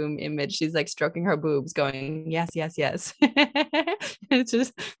the Zoom image. She's like stroking her boobs going, yes. It's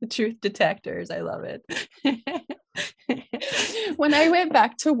just the truth detectors. I love it. When I went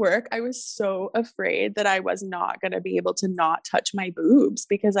back to work, I was so afraid that I was not going to be able to not touch my boobs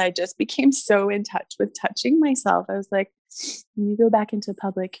because I just became so in touch with touching myself. I was like, when you go back into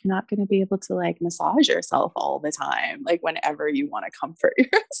public, you're not going to be able to like massage yourself all the time, like whenever you want to comfort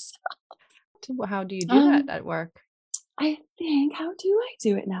yourself. How do you do that at work? I think, how do I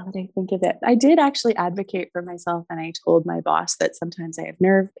do it now that I think of it? I did actually advocate for myself and I told my boss that sometimes I have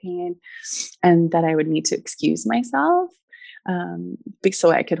nerve pain and that I would need to excuse myself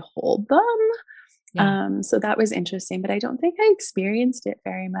so I could hold them. So that was interesting, but I don't think I experienced it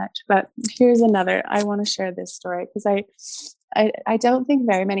very much. But here's another, I want to share this story because I don't think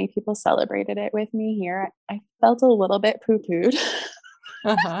very many people celebrated it with me here. I felt a little bit poo-pooed.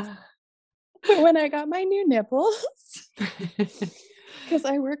 When I got my new nipples, because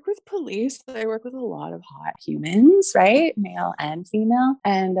I work with police, I work with a lot of hot humans, right? Male and female.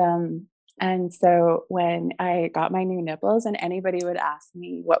 And so when I got my new nipples and anybody would ask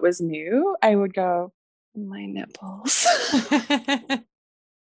me what was new, I would go, my nipples.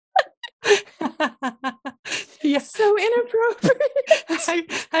 Yeah, so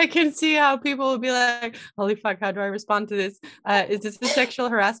inappropriate. I can see how people will be like, holy fuck, how do I respond to this? Is this a sexual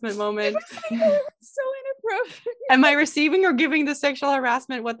harassment moment? So inappropriate. Am I receiving or giving the sexual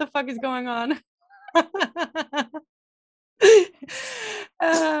harassment? What the fuck is going on?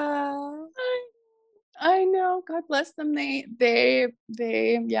 I know. God bless them. They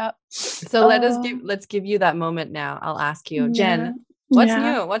yeah. So let's give you that moment now. I'll ask you, Jen, what's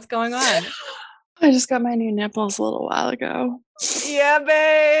new? What's going on? I just got my new nipples a little while ago. Yeah,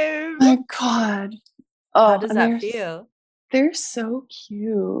 babe. My God. How does that feel? They're so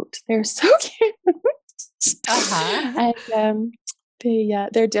cute. They're so cute. And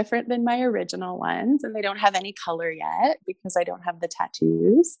they're different than my original ones, and they don't have any color yet because I don't have the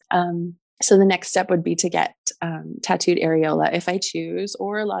tattoos. So the next step would be to get tattooed areola if I choose,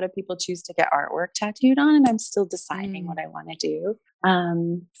 or a lot of people choose to get artwork tattooed on, and I'm still deciding what I want to do.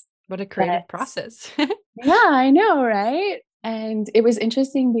 What a creative process. Yeah, I know, right? And it was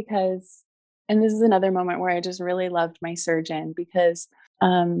interesting because, and this is another moment where I just really loved my surgeon because,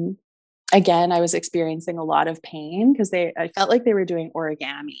 again, I was experiencing a lot of pain because I felt like they were doing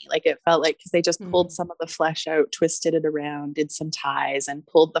origami. Like it felt like, because they just pulled some of the flesh out, twisted it around, did some ties and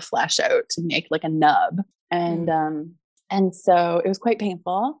pulled the flesh out to make like a nub. And so it was quite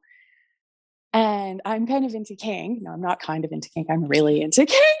painful. And I'm kind of into kink. No, I'm not kind of into kink. I'm really into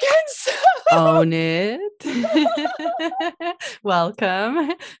kink. So own it.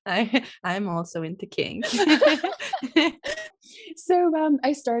 Welcome. I'm also into kink. So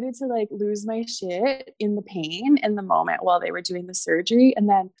I started to like lose my shit in the pain in the moment while they were doing the surgery. And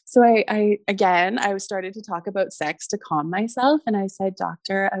then, so I started to talk about sex to calm myself. And I said,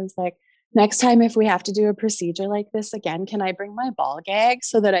 doctor, I was like, next time, if we have to do a procedure like this again, can I bring my ball gag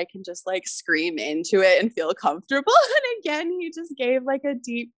so that I can just like scream into it and feel comfortable? And again, he just gave like a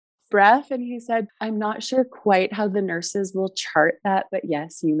deep breath and he said, I'm not sure quite how the nurses will chart that, but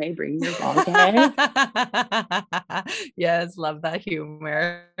yes, you may bring your ball gag. Yes, love that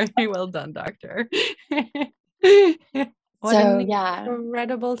humor. Well done, doctor. What an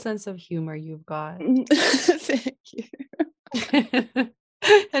incredible sense of humor you've got. Thank you.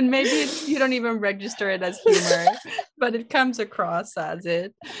 And maybe you don't even register it as humor, but it comes across as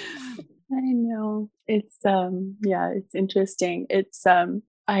it. I know. It's it's interesting. It's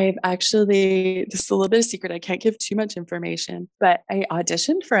I've actually, this is a little bit of secret. I can't give too much information, but I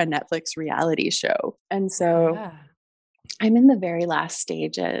auditioned for a Netflix reality show. And so I'm in the very last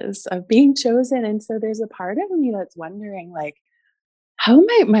stages of being chosen. And so there's a part of me that's wondering, like, how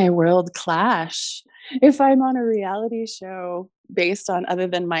might my world clash if I'm on a reality show based on other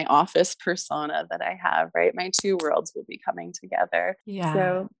than my office persona that I have, right? My two worlds will be coming together. Yeah.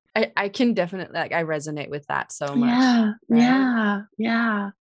 So I can definitely, like, I resonate with that so much.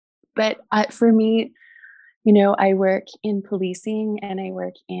 Yeah. But for me, you know, I work in policing and I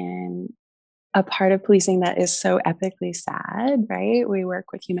work in a part of policing that is so epically sad, right? We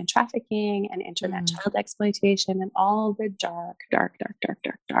work with human trafficking and internet Mm, child exploitation and all the dark, dark, dark, dark,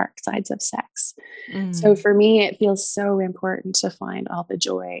 dark, dark sides of sex. So mm. for me, it feels so important to find all the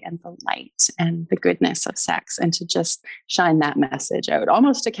joy and the light and the goodness of sex and to just shine that message out,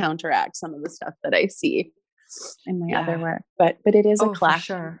 almost to counteract some of the stuff that I see in my other Yeah. work. But it is a Oh, for clash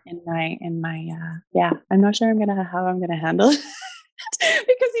sure. in my yeah. I'm not sure how I'm gonna handle it.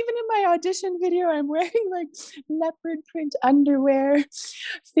 Because even in my audition video, I'm wearing like leopard print underwear,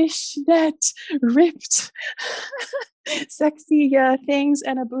 fishnet, ripped, sexy things,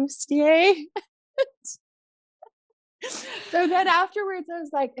 and a bustier. So then afterwards, I was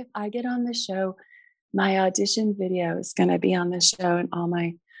like, if I get on the show, my audition video is going to be on the show, and all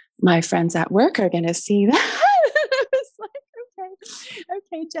my friends at work are going to see that. I was like,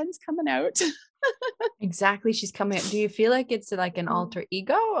 okay, Jen's coming out. Exactly. She's coming. Do you feel like it's like an Mm. alter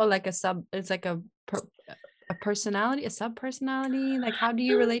ego or like it's like a personality, a sub personality? Like, how do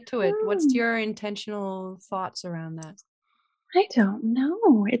you relate to it? What's Mhm. your intentional thoughts around that? I don't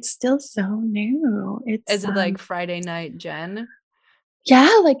know. It's still so new. Is it like Friday Night Jen?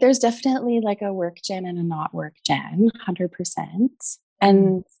 Yeah, like there's definitely like a work gen and a not work gen, 100%. Mm.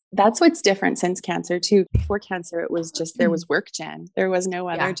 And that's what's different since cancer too. Before cancer, it was just there was work gen. There was no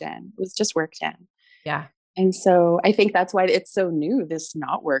other Yeah. gen. It was just work gen. Yeah. And so I think that's why it's so new, this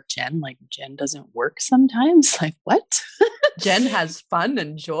not work gen. Like Jen doesn't work sometimes. Like what? Jen has fun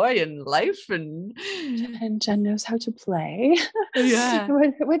and joy and life and And Jen knows how to play. yeah.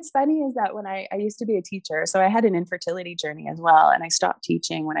 What's funny is that when I used to be a teacher, so I had an infertility journey as well, and I stopped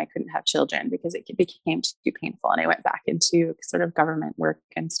teaching when I couldn't have children because it became too painful, and I went back into sort of government work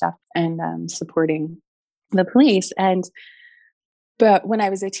and stuff and supporting the police. But when I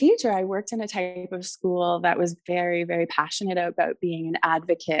was a teacher, I worked in a type of school that was very, very passionate about being an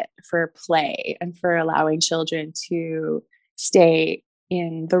advocate for play and for allowing children to stay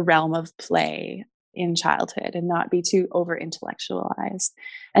in the realm of play in childhood and not be too over intellectualized.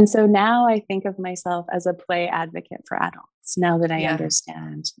 And so now I think of myself as a play advocate for adults now that I Yeah.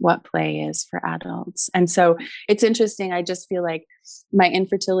 understand what play is for adults. And so it's interesting. I just feel like my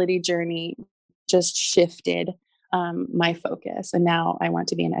infertility journey just shifted my focus. And now I want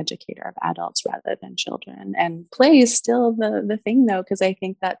to be an educator of adults rather than children. And play is still the thing though, because I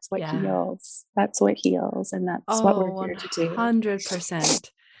think that's what Yeah. heals. That's what heals. And that's what Oh, we're here to do.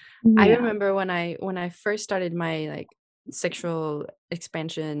 100%. I Yeah. remember when I first started my like sexual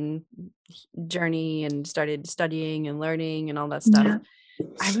expansion journey and started studying and learning and all that stuff. Yeah.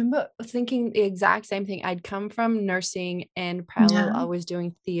 I remember thinking the exact same thing. I'd come from nursing and parallel Yeah. I was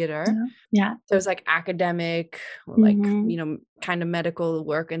doing theater. Yeah. Yeah. So it was like academic, like, Hmm. kind of medical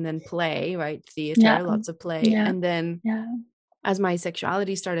work and then play, right? Yeah. Theater, lots of play. Yeah. And then Yeah. as my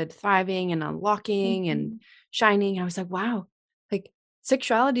sexuality started thriving and unlocking and Hmm. shining, I was like, wow, like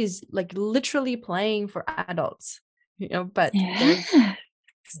sexuality is like literally playing for adults, but there's Yes.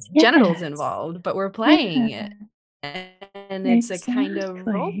 genitals Yes. involved, but we're playing Yeah. it. And it's a kind of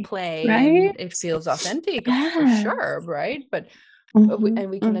role Exactly. play Right? and it feels authentic for Yes. sure, right? But Hmm. and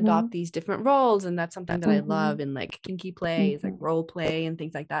we can Hmm. adopt these different roles, and that's something that I love Hmm. in like kinky plays, like Hmm. role play and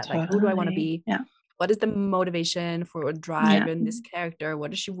things like that. Like, who do I want to Totally. be? Yeah. What is the motivation for a drive Yeah. in this character?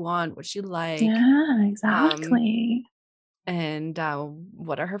 What does she want? What's she like? Yeah, Um, exactly. and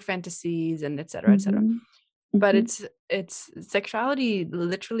what are her fantasies and et cetera, et cetera. Mhm. But Mhm. it's sexuality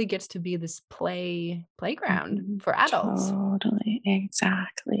literally gets to be this playground Mhm. for adults. Totally. And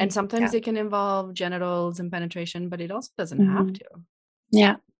Exactly. sometimes Yeah. it can involve genitals and penetration, but it also doesn't have Mhm. to.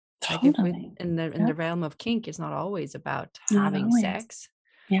 Yeah. Like if we Totally. in Yeah. the realm of kink, it's not always about Not having always. sex.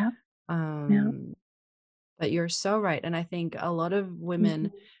 Yeah. Yeah. Um, but you're so right. And I think a lot of women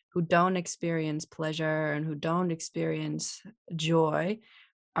Mhm. who don't experience pleasure and who don't experience joy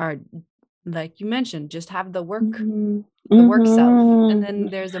are, like you mentioned, just have Mhm. the work self, and Mhm. then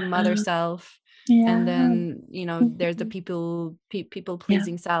there's a mother self, and Yeah. then there's the Mhm. people Yeah.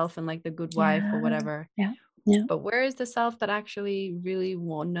 pleasing self and like the good wife or Yeah. whatever. Yeah. Yeah. But where is the self that actually really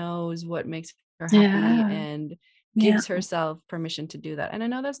knows what makes her happy Yeah. and Yeah. gives herself permission to do that? And I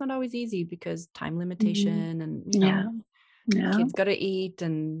know that's not always easy because time Mhm. limitation and Yeah. Yeah. kids gotta eat,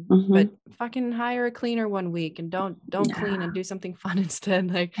 and but Mhm. fucking hire a cleaner one week and don't clean and Yeah. do something fun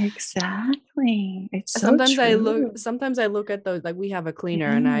instead. Like Exactly. It's so true. sometimes I look at those, like we have a cleaner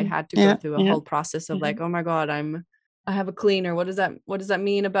and I Yeah. had to go Yeah. through a Yeah. whole process of Yeah. like, oh my God, I have a cleaner. What does that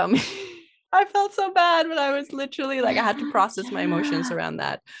mean about me? I felt so bad, but I was literally like I had to Yeah. process my emotions Yeah. around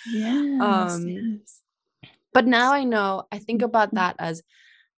that. Yes. Um, Yes. but now I think about Mhm. that as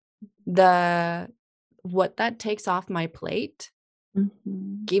the what that takes off my plate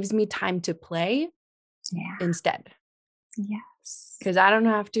gives me time to play instead. Yes. Because I don't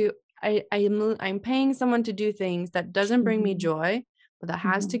have to, I'm paying someone to do things that doesn't bring me joy, but that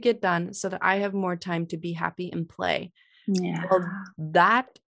has to get done so that I have more time to be happy and play. Yeah. Well,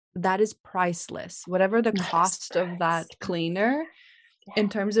 that is priceless. Whatever the cost of that cleaner, in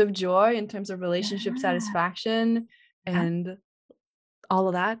terms of joy, in terms of relationship satisfaction, and all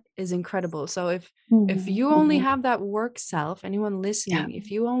of that is incredible. So if you only have that work self, anyone listening,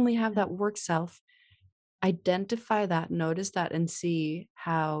 if you only have that work self, identify that, notice that, and see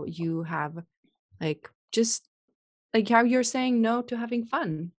how you have, like, just like how you're saying no to having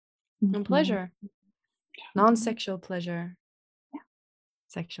fun and pleasure, non-sexual pleasure,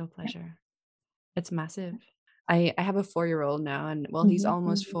 sexual pleasure. It's massive. I have a 4-year-old now, and well, he's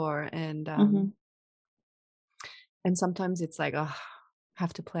almost 4, and sometimes it's like, oh,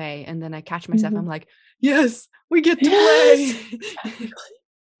 have to play, and then I catch myself, I'm like, yes, we get to play.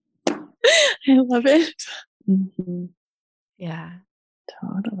 I love it. Yeah,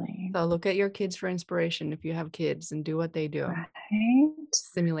 totally. so look at your kids for inspiration if you have kids, and do what they do. Right.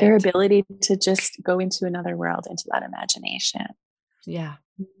 Simulate Their ability to just go into another world, into that imagination. Yeah.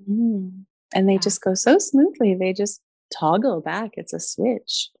 And they just go so smoothly. They just toggle back. It's a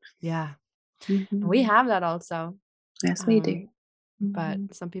switch. Yeah. We have that also. Yes, we do. But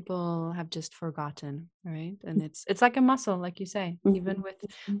some people have just forgotten, right? And it's like a muscle, like you say, even with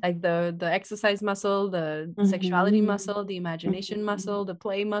like the exercise muscle, the sexuality muscle, the imagination muscle, the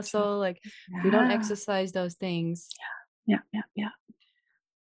play muscle, like if we don't exercise those things. Yeah.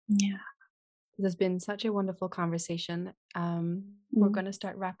 There's been such a wonderful conversation. We're going to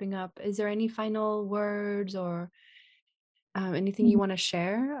start wrapping up. Is there any final words or anything you want to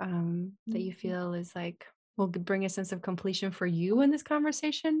share that you feel is like will bring a sense of completion for you in this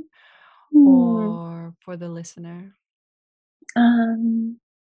conversation or for the listener? I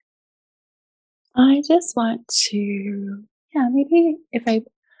just want to, maybe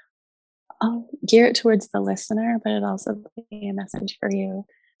I'll gear it towards the listener, but it also be a message for you.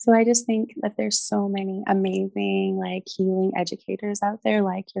 So I just think that there's so many amazing, like, healing educators out there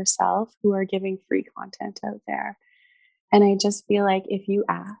like yourself who are giving free content out there. And I just feel like if you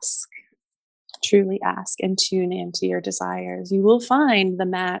truly ask and tune into your desires, you will find the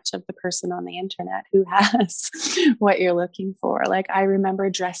match of the person on the internet who has what you're looking for. Like, I remember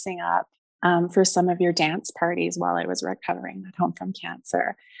dressing up for some of your dance parties while I was recovering at home from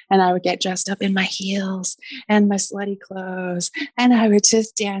cancer. And I would get dressed up in my heels and my slutty clothes, and I would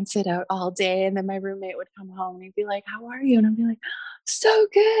just dance it out all day. And then my roommate would come home and he'd be like, "How are you?" And I'd be like, "So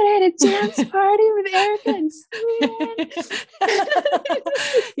good. I had a dance party with Erica and Susan."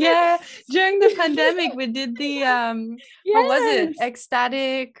 Yeah, during the pandemic, we did the what was it?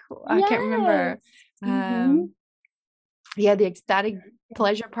 Ecstatic. I can't remember. Yeah, the ecstatic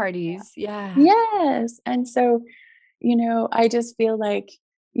pleasure parties. Yeah. Yes. And so, I just feel like,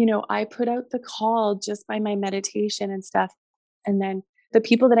 I put out the call just by my meditation and stuff. And then the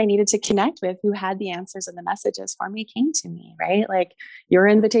people that I needed to connect with who had the answers and the messages for me came to me, right? Like, your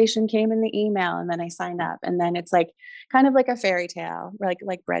invitation came in the email, and then I signed up. And then it's like kind of like a fairy tale, like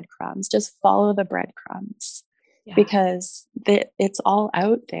breadcrumbs. Just follow the breadcrumbs. Because it's all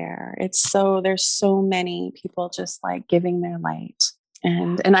out there. There's so many people just like giving their light.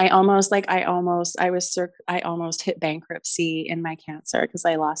 And I almost hit bankruptcy in my cancer because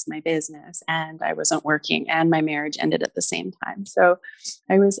I lost my business and I wasn't working and my marriage ended at the same time. So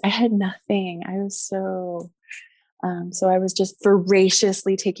I had nothing. I was so I was just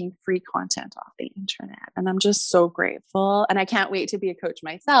voraciously taking free content off the internet. And I'm just so grateful. And I can't wait to be a coach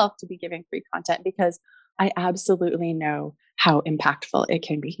myself, to be giving free content, because I absolutely know how impactful it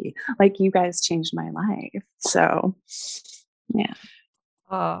can be. Like, you guys changed my life. So, yeah.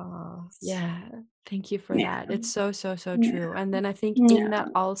 Oh, yeah. Thank you for that. It's so true. And then I think in that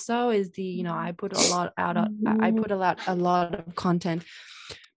also is the, I put a lot out. I put a lot of content.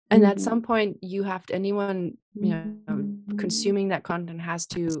 And at some point you have to, anyone, consuming that content has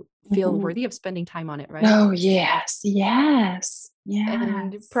to feel worthy of spending time on it, right? Oh, yes.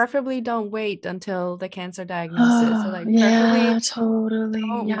 And preferably don't wait until the cancer diagnosis. So preferably totally.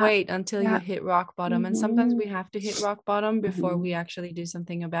 Don't wait until you hit rock bottom. And sometimes we have to hit rock bottom before we actually do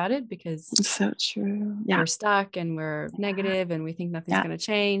something about it, because so true. We're stuck and we're negative and we think nothing's going to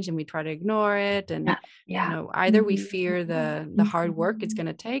change and we try to ignore it. And either we fear the hard work it's going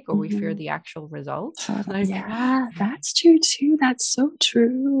to take, or we fear the actual results. That's true too. That's so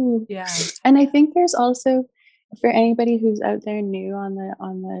true. Yeah. And I think there's also, for anybody who's out there new on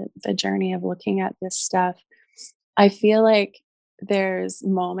the journey of looking at this stuff, I feel like there's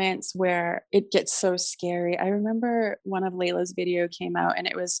moments where it gets so scary. I remember one of Layla's video came out and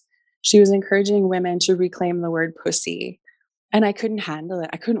she was encouraging women to reclaim the word pussy. And I couldn't handle it.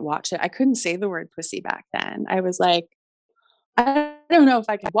 I couldn't watch it. I couldn't say the word pussy back then. I was like, I don't know if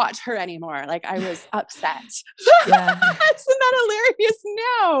I could watch her anymore. Like I was upset. Isn't Yeah. that hilarious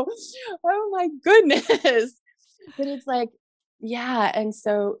now? Oh my goodness. But it's like, yeah. And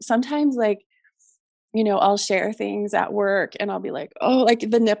so sometimes like, I'll share things at work and I'll be like, oh, like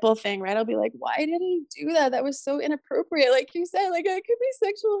the nipple thing, right? I'll be like, why did he do that? That was so inappropriate. Like you said, like it could be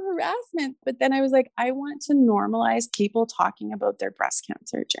sexual harassment. But then I was like, I want to normalize people talking about their breast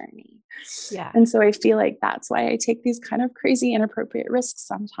cancer journey. Yeah. And so I feel like that's why I take these kind of crazy, inappropriate risks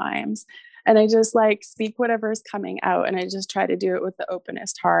sometimes. And I just like speak whatever's coming out and I just try to do it with the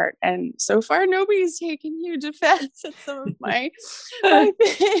openest heart. And so far, nobody's taken huge offense at some of my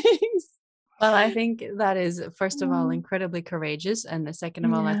things. Well, I think that is, first of all, Mm. incredibly courageous. And second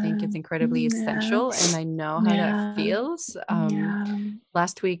of all, I think Yeah. it's incredibly Yeah. essential. And I know how that Yeah. feels. Yeah.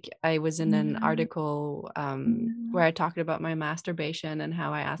 Last week, I was in an Yeah. article Yeah. where I talked about my masturbation and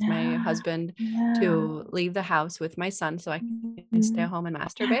how I asked my Yeah. husband Yeah. to leave the house with my son so I can stay Mhm. home and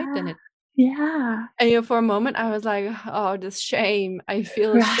masturbate. Yeah. Yeah. And for a moment, I was like, oh, this shame. I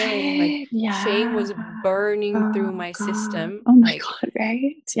feel shame. Like, Right. shame Yeah. was burning through Oh my god. system. Oh my Like, god,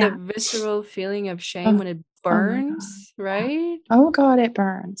 right? the Yeah. visceral feeling of shame Oh, when it oh my god. burns, Yeah. right? Oh god, it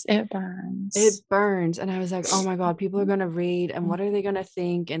burns. It burns. It burns. And I was like, oh my God, people are going to read and what are they going to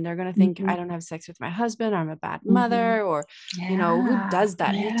think? And they're going to think I Mhm. don't have sex with my husband or I'm a bad Mhm. mother or, who Yeah. does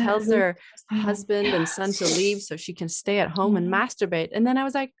that? Who Yeah. tells Who their does that? husband and son to leave Yes. so she can stay at home and Yeah. masturbate? And then I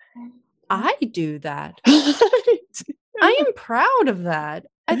was like, I do that. Yeah. I am proud of that.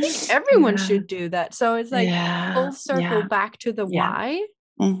 I think everyone Yeah. should do that. So it's like Yeah. full circle Yeah. back to the Yeah. why.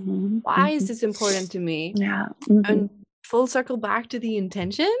 Mhm. Why is Mhm. this important to me? Yeah. And Mhm. full circle back to the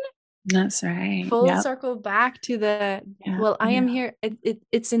intention. That's right. Full Yep. circle back to the, Yeah. well, I am Yeah. here.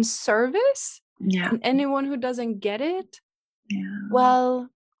 It's in service. Yeah. And anyone who doesn't get it, Yeah. well,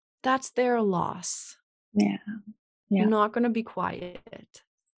 that's their loss. Yeah. I'm Yeah. not going to be quiet.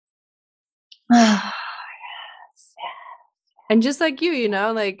 Yes. And just like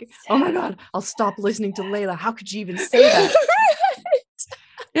like, oh my Yes. God, I'll stop listening to Layla. How could you even say that?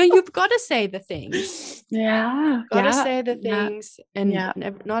 No, you've got to say the things. Yeah. Got to Yeah. say the Yeah. things, and Yeah.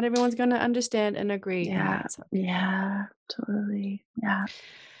 not everyone's going to understand and agree, and Yeah. that's okay. Yeah. Totally. Yeah.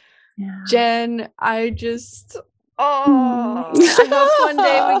 Yeah. Jen, I just, Mm. I hope one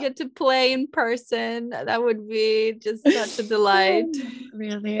day we get to play in person. That would be just such a delight.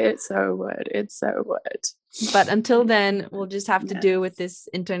 Really, it so would. It so would. But until then, we'll just have to do with Yes. this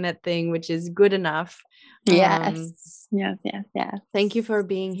internet thing, which is good enough. Yes. Yes. Yes. Yes. Thank you for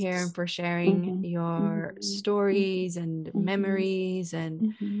being here and for sharing Mhm. your Mhm. Mhm. stories and Mhm. memories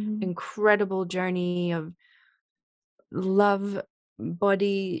and Mhm. incredible journey of love,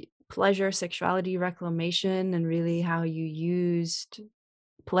 body, pleasure, sexuality, reclamation, and really how you used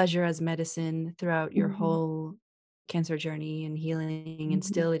pleasure as medicine throughout your Mhm. whole cancer journey and healing, and Mhm.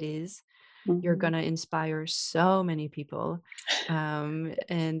 still it is. You're Mhm. going to inspire so many people.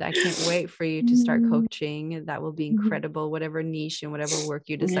 And I can't wait for you to start Mhm. coaching. That will be Mhm. incredible, whatever niche and whatever work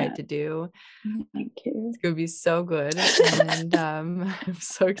you decide Yeah. to do. Thank you. It's going to be so good. And I'm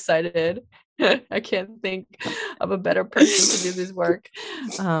so excited. I can't think of a better person to do this work.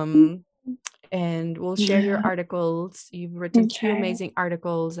 Um, and we'll share your Yeah. articles. You've written 2 Okay. amazing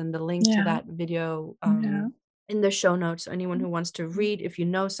articles and the link to Yeah. that video Yeah. in the show notes. So anyone who wants to read, if you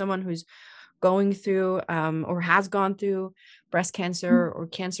know someone who's going through or has gone through breast cancer or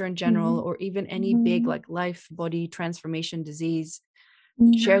cancer in general, Mhm. or even any big Mhm. like life body transformation disease,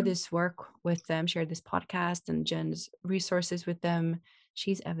 share Yeah. this work with them, share this podcast and Jen's resources with them.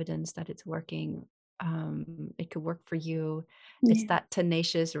 She's evidence that it's working. It could work for you. It's Yeah. that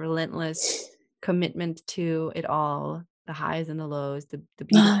tenacious, relentless commitment to it all, the highs and the lows, the Nice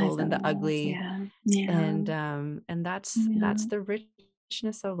beautiful and and the nice. ugly. Yeah. Yeah. And that's Yeah. the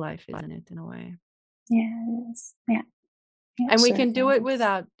richness of life, isn't it, in a way? Yes. Yeah. It And sure is. we can do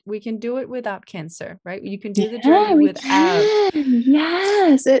it without cancer, right? You can do the Yeah, journey we without can.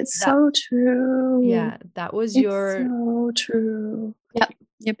 Yes, it's that. so true. Yeah, that was It's your so true. Yep.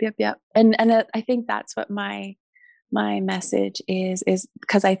 Yep, yep, yep. And I think that's what my message is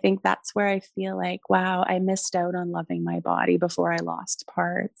because I think that's where I feel like, wow, I missed out on loving my body before I lost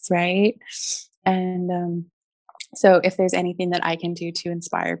parts, right? And so if there's anything that I can do to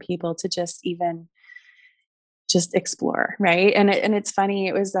inspire people to just explore, right? And it's funny,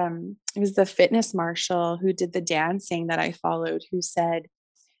 it was the fitness marshal who did the dancing that I followed who said,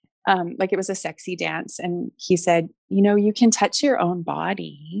 like it was a sexy dance. And he said, you can touch your own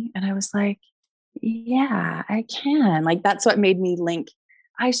body. And I was like, yeah, I can. Like, that's what made me link.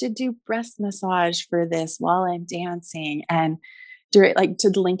 I should do breast massage for this while I'm dancing and do it, like, to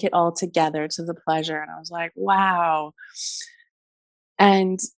link it all together to the pleasure. And I was like, wow.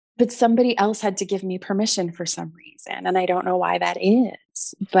 But somebody else had to give me permission for some reason. And I don't know why that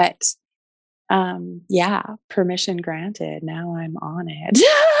is, but yeah, permission granted. Now I'm on it.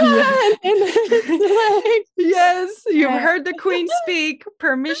 Yes, you've heard the queen speak.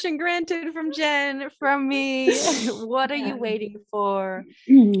 Permission granted from Jen, from me. What are you waiting for?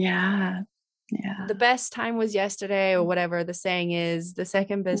 Yeah. The best time was yesterday, or whatever the saying is. The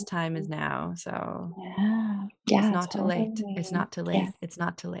second best time is now. So yeah, it's not too late. It's not too late. Yeah. It's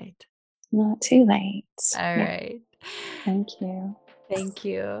not too late. Not too late. All right. Thank you. Thank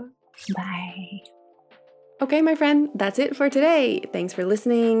you. Bye. Okay, my friend, that's it for today. Thanks for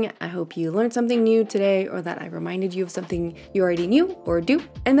listening. I hope you learned something new today, or that I reminded you of something you already knew or do,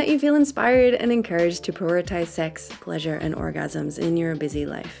 and that you feel inspired and encouraged to prioritize sex, pleasure, and orgasms in your busy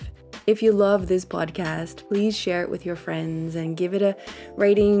life. If you love this podcast, please share it with your friends and give it a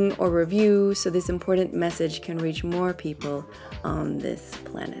rating or review so this important message can reach more people on this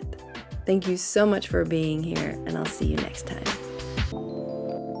planet. Thank you so much for being here, and I'll see you next time.